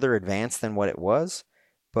further advanced than what it was,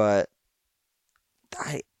 but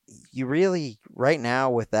you really, right now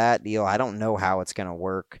with that deal, I don't know how it's going to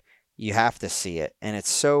work. You have to see it, and it's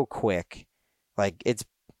so quick. But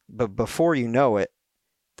before you know it,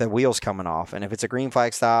 the wheels coming off. And if it's a green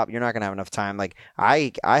flag stop, you're not going to have enough time. Like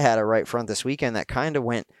I had a right front this weekend that kind of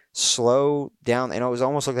went slow down. And it was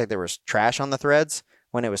almost looked like there was trash on the threads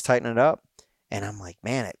when it was tightening it up. And I'm like,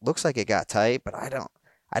 man, it looks like it got tight, but I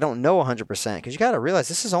don't know 100% because you got to realize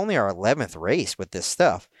this is only our 11th race with this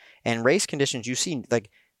stuff. And race conditions, you see, like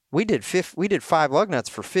we did 5 lug nuts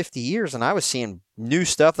for 50 years, and I was seeing new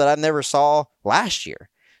stuff that I never saw last year.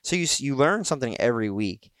 So you learn something every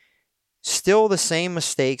week. Still the same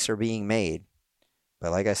mistakes are being made.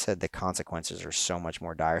 But like I said, the consequences are so much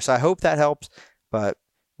more dire. So I hope that helps. But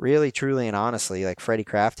really, truly, and honestly, like Freddie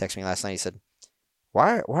Kraft texted me last night. He said,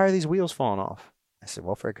 why are these wheels falling off? I said,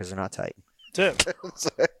 well, Fred, because they're not tight. That's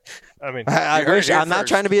it. I mean, I wish. I'm not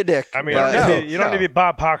trying to be a dick. I mean, but you don't need to be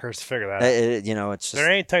Bob Pockers to figure that out. It's just,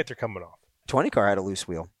 There ain't tight, they're coming off. 20 car had a loose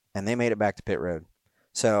wheel, and they made it back to pit road.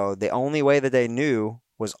 So the only way that they knew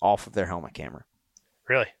was off of their helmet camera.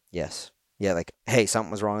 Really? Yes. Yeah, like, hey,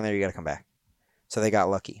 something was wrong there. You got to come back. So they got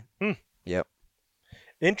lucky. Yep.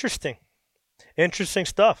 Interesting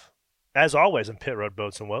stuff, as always in Pit Road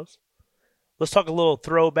Boats and Woes. Let's talk a little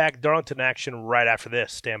throwback Darlington action right after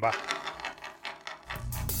this. Stand by.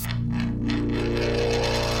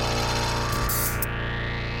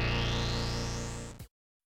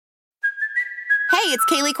 Hey, it's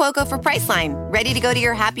Kaylee Cuoco for Priceline. Ready to go to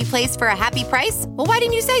your happy place for a happy price? Well, why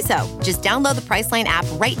didn't you say so? Just download the Priceline app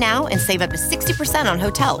right now and save up to 60% on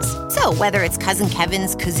hotels. So whether it's Cousin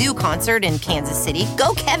Kevin's Kazoo Concert in Kansas City,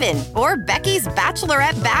 go Kevin, or Becky's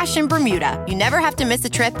Bachelorette Bash in Bermuda, you never have to miss a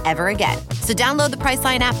trip ever again. So download the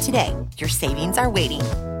Priceline app today. Your savings are waiting.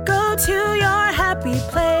 Go to your happy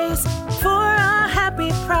place for a happy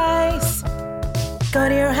price. Go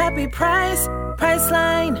to your happy price,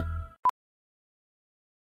 Priceline.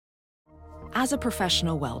 As a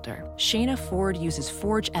professional welder, Shayna Ford uses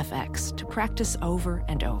Forge FX to practice over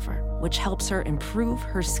and over, which helps her improve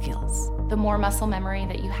her skills. The more muscle memory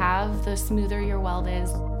that you have, the smoother your weld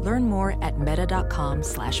is. Learn more at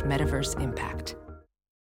meta.com/metaverseimpact.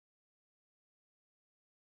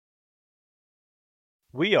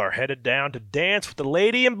 We are headed down to dance with the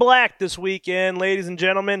Lady in Black this weekend, ladies and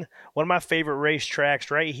gentlemen. One of my favorite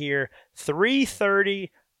racetracks right here,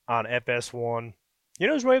 3:30 on FS1. You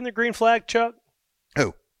know who's waving the green flag, Chuck?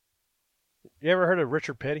 Who? You ever heard of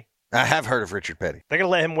Richard Petty? I have heard of Richard Petty. They're going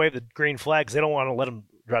to let him wave the green flag because they don't want to let him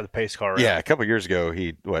drive the pace car around. Yeah, a couple years ago,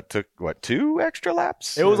 he took 2 extra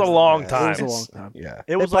laps? It was a long time. It was a long time. Yeah.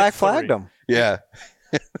 It was they black like flagged him. Yeah.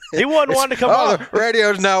 He wasn't wanting to come Oh, on. the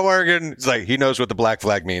radio's not working. It's like he knows what the black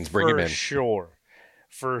flag means. Bring him in.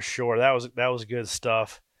 For sure. That was good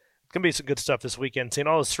stuff. It's going to be some good stuff this weekend. Seeing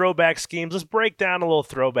all those throwback schemes. Let's break down a little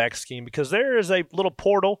throwback scheme because there is a little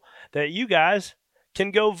portal that you guys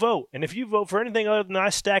can go vote. And if you vote for anything other than I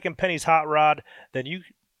Stack and Penny's Hot Rod, then you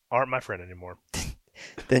aren't my friend anymore.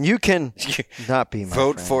 Then you can not be my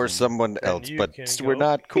vote friend. for someone else, but we're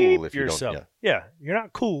not cool if you yourself. don't. Yeah, you're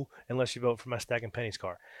not cool unless you vote for my Stack and Penny's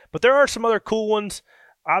car. But there are some other cool ones.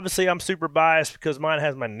 Obviously, I'm super biased because mine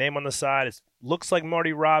has my name on the side. It looks like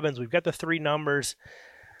Marty Robbins. We've got the 3 numbers.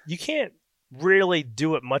 You can't really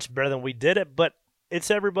do it much better than we did it, but it's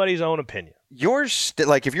everybody's own opinion. Yours,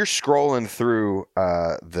 like if you're scrolling through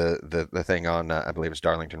the thing on, I believe it's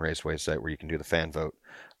Darlington Raceway's site where you can do the fan vote,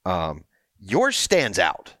 yours stands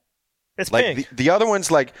out. It's like pink. the other one's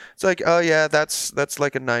like, it's like, oh yeah, that's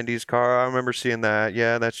like a 90s car. I remember seeing that.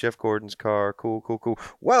 Yeah, that's Jeff Gordon's car. Cool.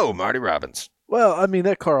 Whoa, Marty Robbins. Well, I mean,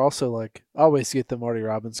 that car also, like, I always get the Marty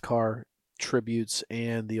Robbins car tributes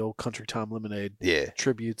and the old Country Time Lemonade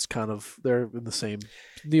tributes kind of, they're in the same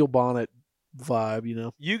Neil Bonnet vibe, you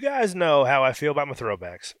know. You guys know how I feel about my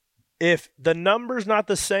throwbacks. If the number's not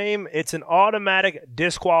the same, it's an automatic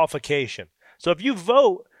disqualification. So if you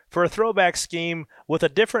vote for a throwback scheme with a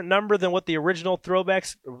different number than what the original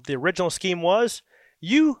scheme was,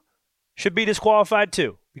 you should be disqualified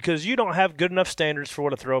too because you don't have good enough standards for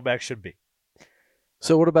what a throwback should be.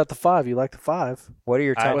 So what about the 5? You like the 5? What are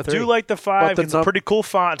your top 3? I do like the 5. But It's a pretty cool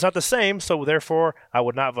font. It's not the same, so therefore I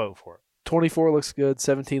would not vote for it. 24 looks good.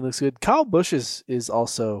 17 looks good. Kyle Busch is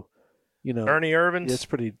also, you know. Ernie Irvin's? Yeah, it's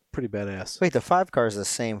pretty badass. Wait, the 5 car is the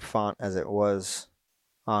same font as it was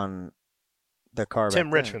on the car Tim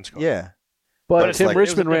back Richmond's then. car. Yeah. But Tim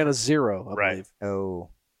Richmond ran a 0, I believe. Oh,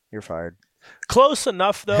 you're fired. Close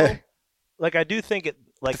enough, though. Like, I do think it,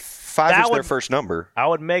 like, 5 is their first number. I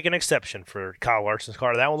would make an exception for Kyle Larson's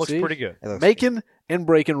car. That one looks pretty good. Making and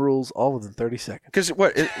breaking rules all within 30 seconds. Because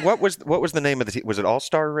what was the name of the team? Was it All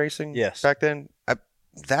Star Racing? Yes. Back then,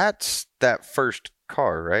 that's that first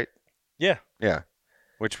car, right? Yeah. Yeah.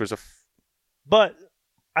 Which was But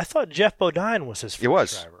I thought Jeff Bodine was his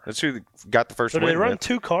first driver. That's who got the first So win. did they run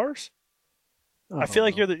 2 cars? I feel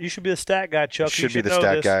like you should be the stat guy, Chuck. Should you be the know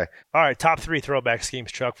stat this. guy. All right, top 3 throwback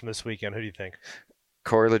schemes, Chuck, from this weekend. Who do you think?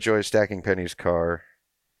 Corey LaJoie stacking Penny's car.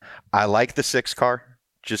 I like the 6 car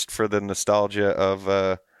just for the nostalgia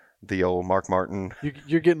of the old Mark Martin.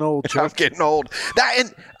 You're getting old, Chuck. I'm getting old.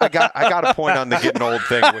 I got a point on the getting old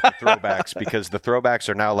thing with the throwbacks because the throwbacks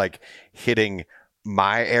are now like hitting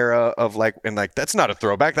my era of that's not a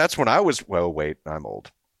throwback. That's when I was. Well, wait, I'm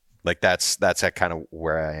old. Like that's kind of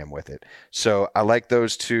where I am with it. So I like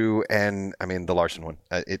those 2, and I mean the Larson one.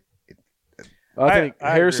 I think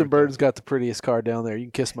Harrison agree with Burton's got the prettiest car down there. You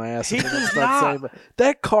can kiss my ass. He if that's does not not. saying, but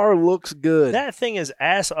that car looks good. That thing is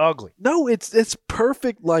ass ugly. No, it's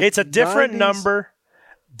perfect. Like It's a different 90s. number,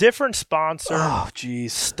 different sponsor. Oh,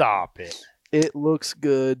 jeez. Stop it. It looks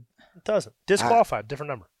good. It doesn't. Disqualified.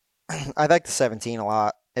 Different number. I like the 17 a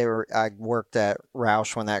lot. I worked at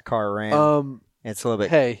Roush when that car ran. It's a little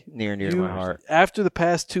bit near to my heart. After the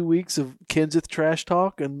past 2 weeks of Kenseth trash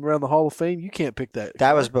talk and around the Hall of Fame, you can't pick that.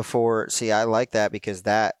 That was before. See, I like that because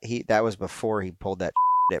that was before he pulled that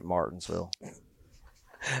at Martinsville.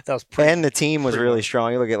 That was and the team was really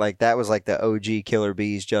strong. You look at that was like the OG Killer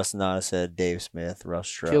Bees: Justin Ottestead, Dave Smith, Russ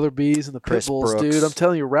Stroh, Killer Bees and the Chris Pitbulls, Brooks. dude. I'm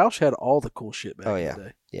telling you, Roush had all the cool shit back in the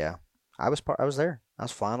day. Yeah. I was there. I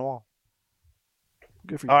was flying the wall.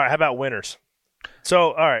 Good for you. All right, how about winners?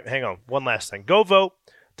 So, all right, hang on. One last thing. Go vote.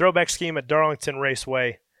 Throwback scheme at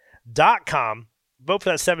DarlingtonRaceway.com. Vote for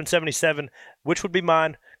that 777, which would be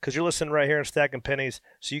mine, because you're listening right here in Stacking Pennies,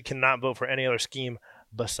 so you cannot vote for any other scheme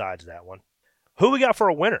besides that one. Who we got for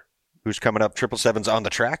a winner? Who's coming up? 777's on the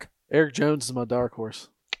track. Eric Jones is my dark horse.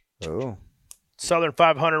 Oh. Southern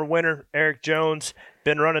 500 winner, Eric Jones.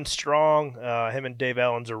 Been running strong. Him and Dave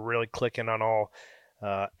Ellens are really clicking on all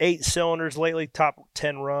 8 cylinders lately, top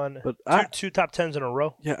 10 run. But two top 10s in a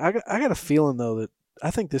row. Yeah, I got a feeling, though, that I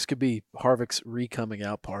think this could be Harvick's re-coming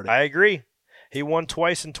out party. I agree. He won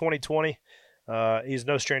twice in 2020. He's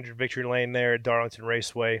no stranger to victory lane there at Darlington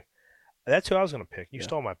Raceway. That's who I was going to pick. You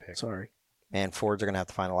stole my pick. Sorry. Man, Fords are going to have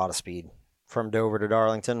to find a lot of speed. From Dover to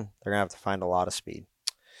Darlington, they're going to have to find a lot of speed.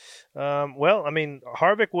 Well, I mean,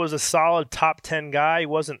 Harvick was a solid top 10 guy. He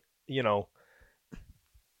wasn't,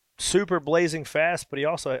 super blazing fast, but he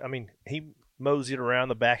also, he moseyed around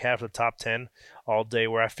the back half of the top 10 all day,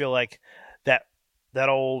 where I feel like that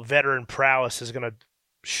old veteran prowess is going to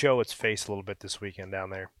show its face a little bit this weekend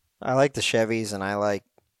down there. I like the Chevys, and I like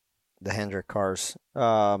the Hendrick cars.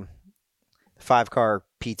 The 5-car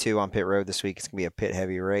P2 on pit road this week is going to be a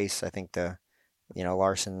pit-heavy race. I think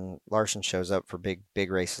Larson shows up for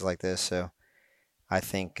big races like this, so I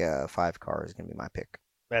think 5-car is going to be my pick.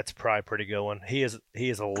 That's probably a pretty good one. He is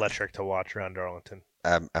electric to watch around Darlington.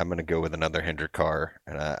 I'm going to go with another Hendrick car,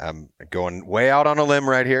 and I'm going way out on a limb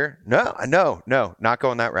right here. No, not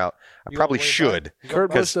going that route. I probably should.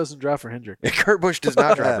 Kurt Busch doesn't drive for Hendrick. Kurt Busch does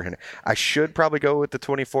not drive for Hendrick. I should probably go with the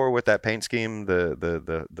 24 with that paint scheme,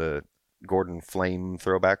 the Gordon Flame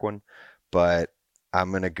throwback one, but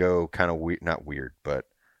I'm going to go kind of not weird, but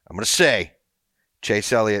I'm going to say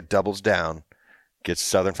Chase Elliott doubles down, gets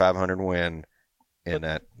Southern 500 win in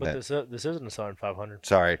that. This isn't a Southern 500.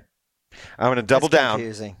 Sorry. I'm going to double down.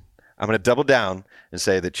 Confusing. I'm going to double down and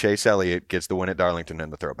say that Chase Elliott gets the win at Darlington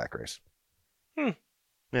in the throwback race. Yeah.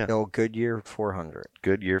 The old Goodyear 400.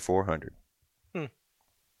 Goodyear 400.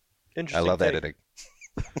 Interesting. I love take. editing.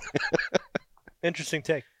 Interesting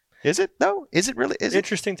take. Is it? No. Is it really? Is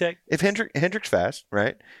Interesting take. If Hendrick's fast,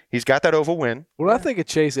 right? He's got that oval win. When I think of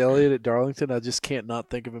Chase Elliott at Darlington, I just can't not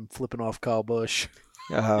think of him flipping off Kyle Busch.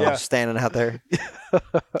 Standing out there.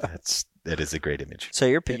 That is a great image. So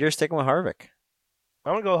you're sticking with Harvick.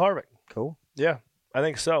 I'm going to go with Harvick. Cool. Yeah, I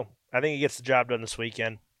think so. I think he gets the job done this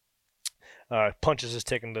weekend. Punches his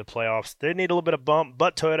ticket into the playoffs. They need a little bit of bump,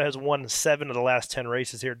 but Toyota has won 7 of the last 10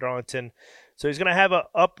 races here at Darlington. So he's going to have an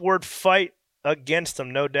upward fight against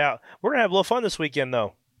them, no doubt. We're going to have a little fun this weekend,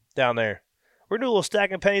 though, down there. We're going to do a little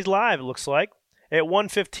Stacking Pennies live, it looks like, at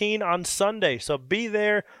 1:15 on Sunday. So be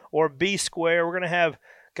there or be square. We're going to have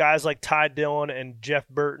guys like Ty Dillon and Jeff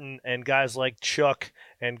Burton and guys like Chuck,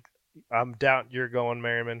 and I'm doubting you're going,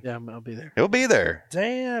 Merriman. Yeah, I'll be there. He'll be there.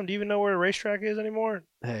 Damn, do you even know where the racetrack is anymore?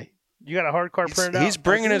 Hey. You got a hard card printed out? He's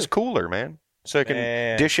bringing his cooler, man, so he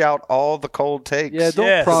can dish out all the cold takes. Yeah,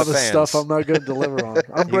 don't promise to the fans. stuff I'm not going to deliver on.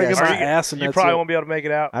 I'm bringing my ass, and you that's probably it. won't be able to make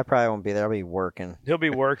it out. I probably won't be there. I'll be working. He'll be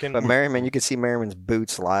working. But Merriman, you can see Merriman's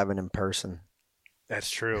boots live and in person. That's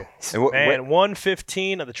true. And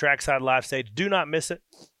 1:15 of the Trackside Live stage. Do not miss it.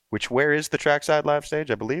 Where is the Trackside Live stage?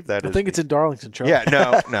 I believe that is. I think it's in Darlington, Charlie.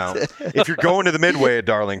 Yeah, no. If you're going to the Midway at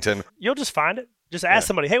Darlington, you'll just find it. Just ask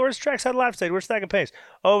somebody, hey, where's the Trackside Live stage? Where's Stacking Pennies?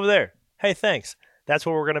 Over there. Hey, thanks. That's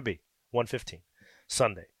where we're going to be, 1:15.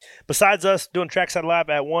 Sunday. Besides us doing Trackside Live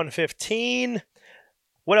at 1:15,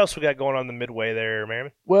 what else we got going on in the midway there,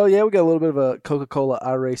 Merriman? Well, yeah, we got a little bit of a Coca-Cola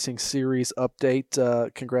iRacing Series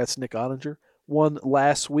update. Congrats, Nick Ottinger. Won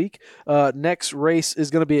last week. Next race is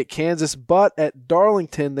going to be at Kansas, but at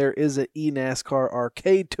Darlington there is an eNASCAR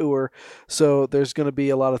arcade tour, so there's going to be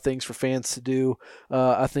a lot of things for fans to do.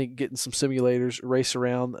 I think getting some simulators, race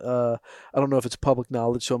around. I don't know if it's public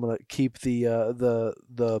knowledge, so I'm going to keep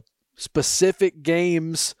the specific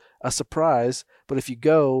games a surprise. But if you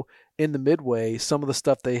go in the midway, some of the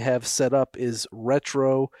stuff they have set up is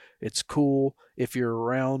retro. It's cool. If you're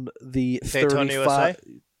around the Daytona 35. USA?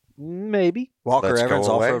 Maybe. Walker Evans,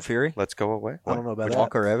 Off-Road Fury. Let's go away. I don't know about that.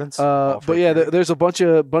 Walker Evans. But yeah, there's a bunch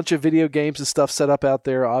of video games and stuff set up out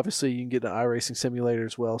there. Obviously, you can get an iRacing simulator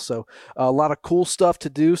as well. So a lot of cool stuff to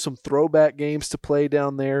do. Some throwback games to play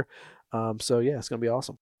down there. So yeah, it's gonna be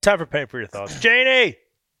awesome. Time for Penny for Your Thoughts. Janie,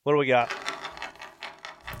 what do we got?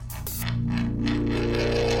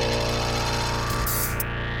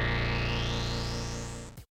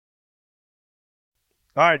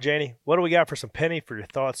 All right, Janie, what do we got for some Penny for Your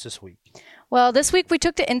Thoughts this week? Well, this week we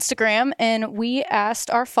took to Instagram and we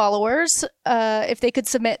asked our followers if they could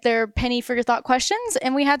submit their Penny for Your Thought questions,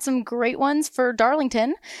 and we had some great ones for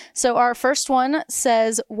Darlington. So our first one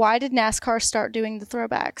says, why did NASCAR start doing the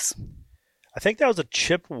throwbacks? I think that was a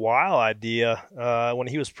Chip Weil idea when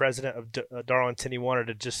he was president of Darlington. He wanted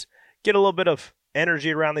to just get a little bit of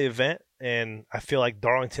energy around the event, and I feel like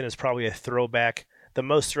Darlington is probably a throwback, the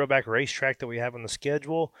most throwback racetrack that we have on the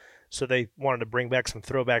schedule. So they wanted to bring back some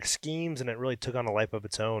throwback schemes, and it really took on a life of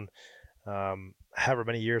its own however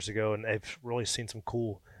many years ago, and they've really seen some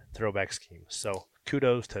cool throwback schemes. So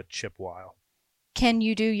kudos to Chip Weil. Can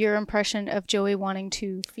you do your impression of Joey wanting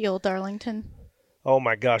to field Darlington? Oh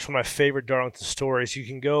my gosh, one of my favorite Darlington stories. You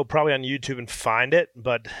can go probably on YouTube and find it,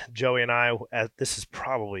 but Joey and I, this is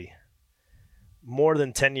probably more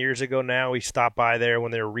than 10 years ago now, we stopped by there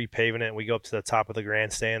when they were repaving it, and we go up to the top of the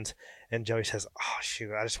grandstands, and Joey says, oh,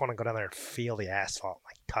 shoot, I just want to go down there and feel the asphalt,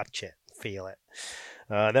 like touch it, feel it.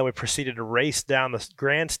 Then we proceeded to race down the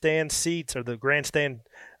grandstand seats, or the grandstand,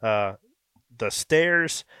 the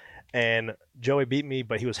stairs, and Joey beat me,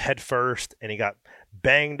 but he was head first, and he got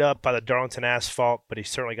banged up by the Darlington asphalt, but he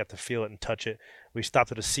certainly got to feel it and touch it. We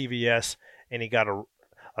stopped at a CVS, and he got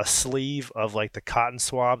a sleeve of like the cotton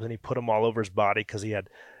swabs, and he put them all over his body because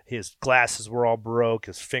his glasses were all broke,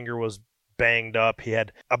 his finger was banged up, he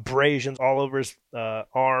had abrasions all over his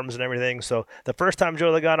arms and everything. So the first time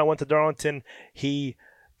Joe Logano went to Darlington, he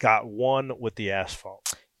got one with the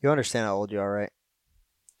asphalt. You understand how old you are, right?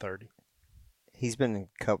 30. He's been in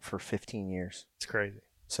Cup for 15 years. It's crazy.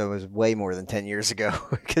 So it was way more than 10 years ago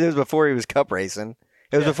because it was before he was Cup racing.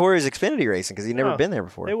 It was before he was Xfinity racing because he'd never been there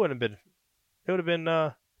before. It would have been.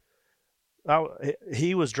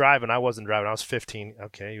 He was driving. I wasn't driving. I was 15.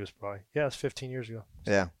 Okay, he was probably. Yeah, it was 15 years ago.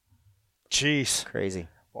 Yeah. Jeez. Crazy.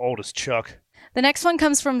 Old as Chuck. The next one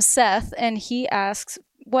comes from Seth, and he asks,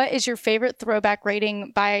 what is your favorite throwback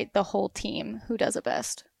rating by the whole team? Who does it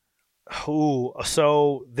best? Ooh,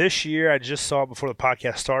 so this year, I just saw it before the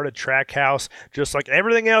podcast started, Trackhouse, just like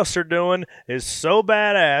everything else they're doing, is so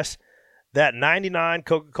badass. That 99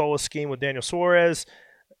 Coca-Cola scheme with Daniel Suarez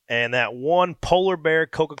and that one Polar Bear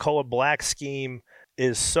Coca-Cola black scheme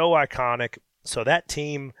is so iconic. So that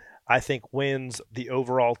team, I think, wins the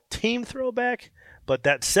overall team throwback. But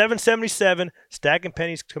that 777 Stacking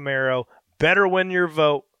Pennies Camaro better win your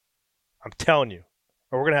vote. I'm telling you,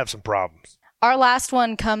 or we're going to have some problems. Our last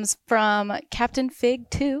one comes from Captain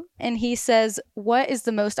Fig 2, and he says, what is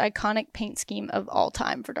the most iconic paint scheme of all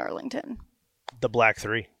time for Darlington? The Black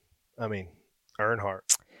 3. I mean, Earnhardt.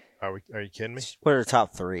 Are you kidding me? What are the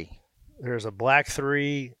top three? There's a Black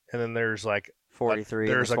 3, and then there's like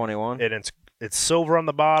 43 and 21. And it's silver on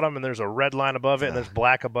the bottom, and there's a red line above it, and there's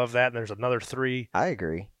black above that, and there's another 3. I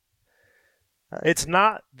agree. It's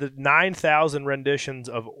not the 9,000 renditions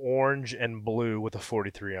of orange and blue with a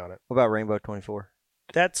 43 on it. What about Rainbow 24?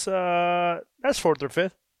 That's 4th or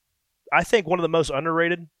 5th. I think one of the most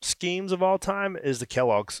underrated schemes of all time is the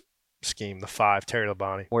Kellogg's scheme, the 5, Terry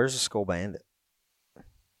Labonte. Where's the Skull Bandit?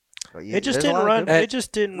 It just didn't run. It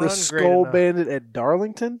just didn't run great. The Skull Bandit at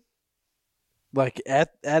Darlington, like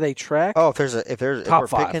at a track. Oh,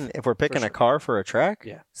 if we're picking a car for a track,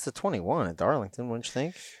 yeah, it's the 21 at Darlington. Wouldn't you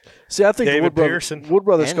think? See, I think David the Wood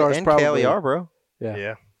Brothers cars and probably Yarbrough.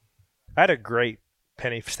 Yeah. I had a great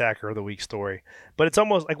penny stacker of the week story, but it's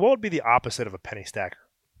almost like, what would be the opposite of a penny stacker?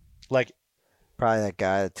 Like probably that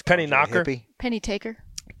guy that's penny knocker, penny taker.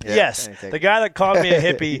 Yeah, yes, penny taker. The guy that called me a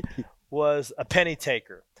hippie was a penny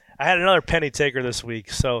taker. I had another penny taker this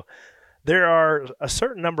week. So there are a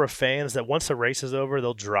certain number of fans that once the race is over,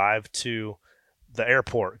 they'll drive to the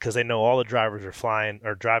airport because they know all the drivers are flying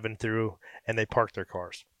or driving through, and they park their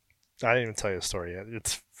cars. I didn't even tell you the story yet.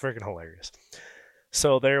 It's freaking hilarious.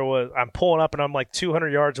 So I'm pulling up and I'm like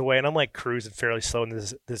 200 yards away and I'm like cruising fairly slow. And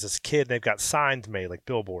there's this kid, and they've got signs made, like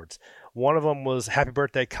billboards. One of them was "Happy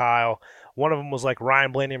Birthday, Kyle." One of them was like,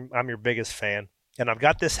 "Ryan Blaney, I'm your biggest fan." And I've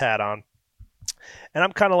got this hat on, and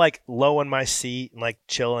I'm kind of like low in my seat and like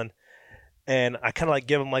chilling. And I kind of like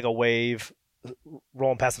give him like a wave,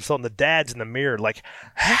 rolling past him. So the dad's in the mirror, like,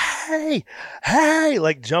 hey,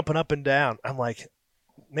 like jumping up and down. I'm like,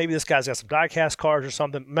 maybe this guy's got some die-cast cars or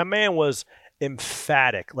something. My man was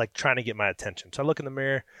emphatic, like trying to get my attention. So I look in the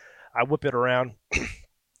mirror, I whip it around.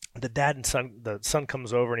 The son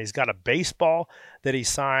comes over and he's got a baseball that he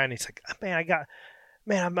signed. He's like,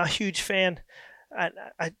 man, I'm a huge fan.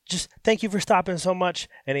 I just thank you for stopping so much.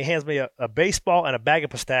 And he hands me a baseball and a bag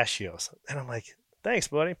of pistachios. And I'm like, thanks,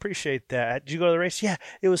 buddy. Appreciate that. Did you go to the race? Yeah,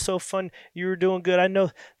 it was so fun. You were doing good. I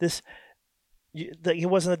know this. It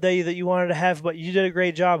wasn't the day that you wanted to have, but you did a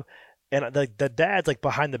great job. And the dad's like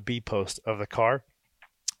behind the B post of the car,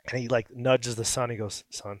 and he like nudges the son. He goes,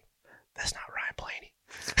 "Son, that's not Ryan Blaney."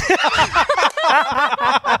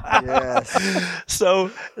 Yes. So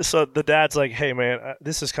the dad's like, "Hey man,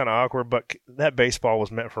 this is kind of awkward, but that baseball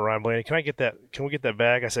was meant for Ryan Blaney. Can I get that? Can we get that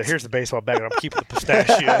bag?" I said, "Here's the baseball bag, and I'm keeping the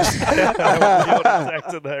pistachios." I'm back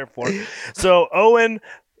to the airport. So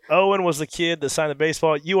Owen was the kid that signed the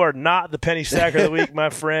baseball. You are not the penny stacker of the week, my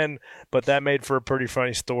friend, but that made for a pretty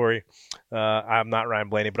funny story. I'm not Ryan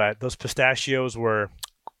Blaney, but those pistachios were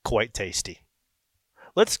quite tasty.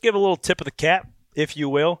 Let's give a little tip of the cap, if you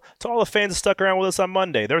will, to all the fans that stuck around with us on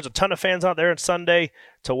Monday. There's a ton of fans out there on Sunday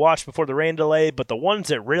to watch before the rain delay, but the ones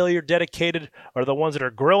that really are dedicated are the ones that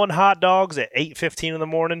are grilling hot dogs at 8:15 in the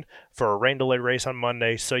morning for a rain delay race on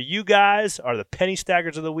Monday. So you guys are the penny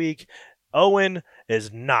stackers of the week. Owen is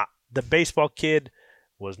not. The baseball kid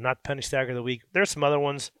was not penny stacker of the week. There's some other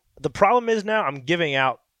ones. The problem is now I'm giving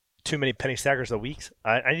out too many penny stackers of the weeks.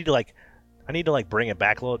 I need to bring it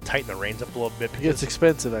back a little, tighten the reins up a little bit. It gets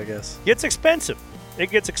expensive, I guess. It gets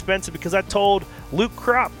expensive because I told Luke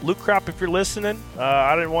Kropp, if you're listening,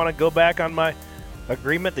 I didn't want to go back on my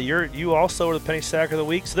agreement that you also are the penny stacker of the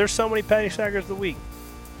week. So there's so many penny stackers of the week.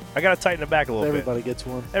 I got to tighten it back a little bit. Everybody gets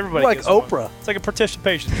one. Everybody like gets Oprah. one. It's like a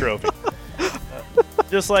participation trophy.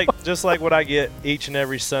 Just like what I get each and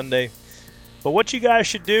every Sunday. But what you guys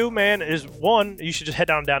should do, man, is one, you should just head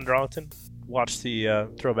down to Darlington, watch the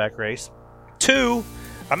throwback race. Two,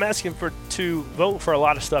 I'm asking to vote for a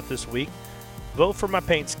lot of stuff this week. Vote for my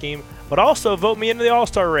paint scheme, but also vote me into the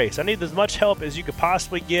All-Star race. I need as much help as you could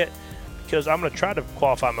possibly get because I'm going to try to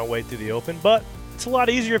qualify my way through the Open, but it's a lot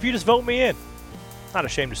easier if you just vote me in. Not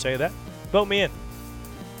ashamed to say that. Vote me in.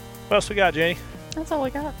 What else we got, Jenny? That's all we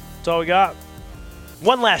got. That's all we got.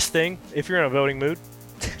 One last thing, if you're in a voting mood,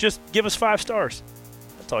 just give us 5 stars.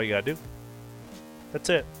 That's all you got to do. That's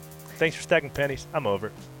it. Thanks for stacking pennies. I'm over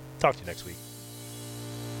it. Talk to you next week.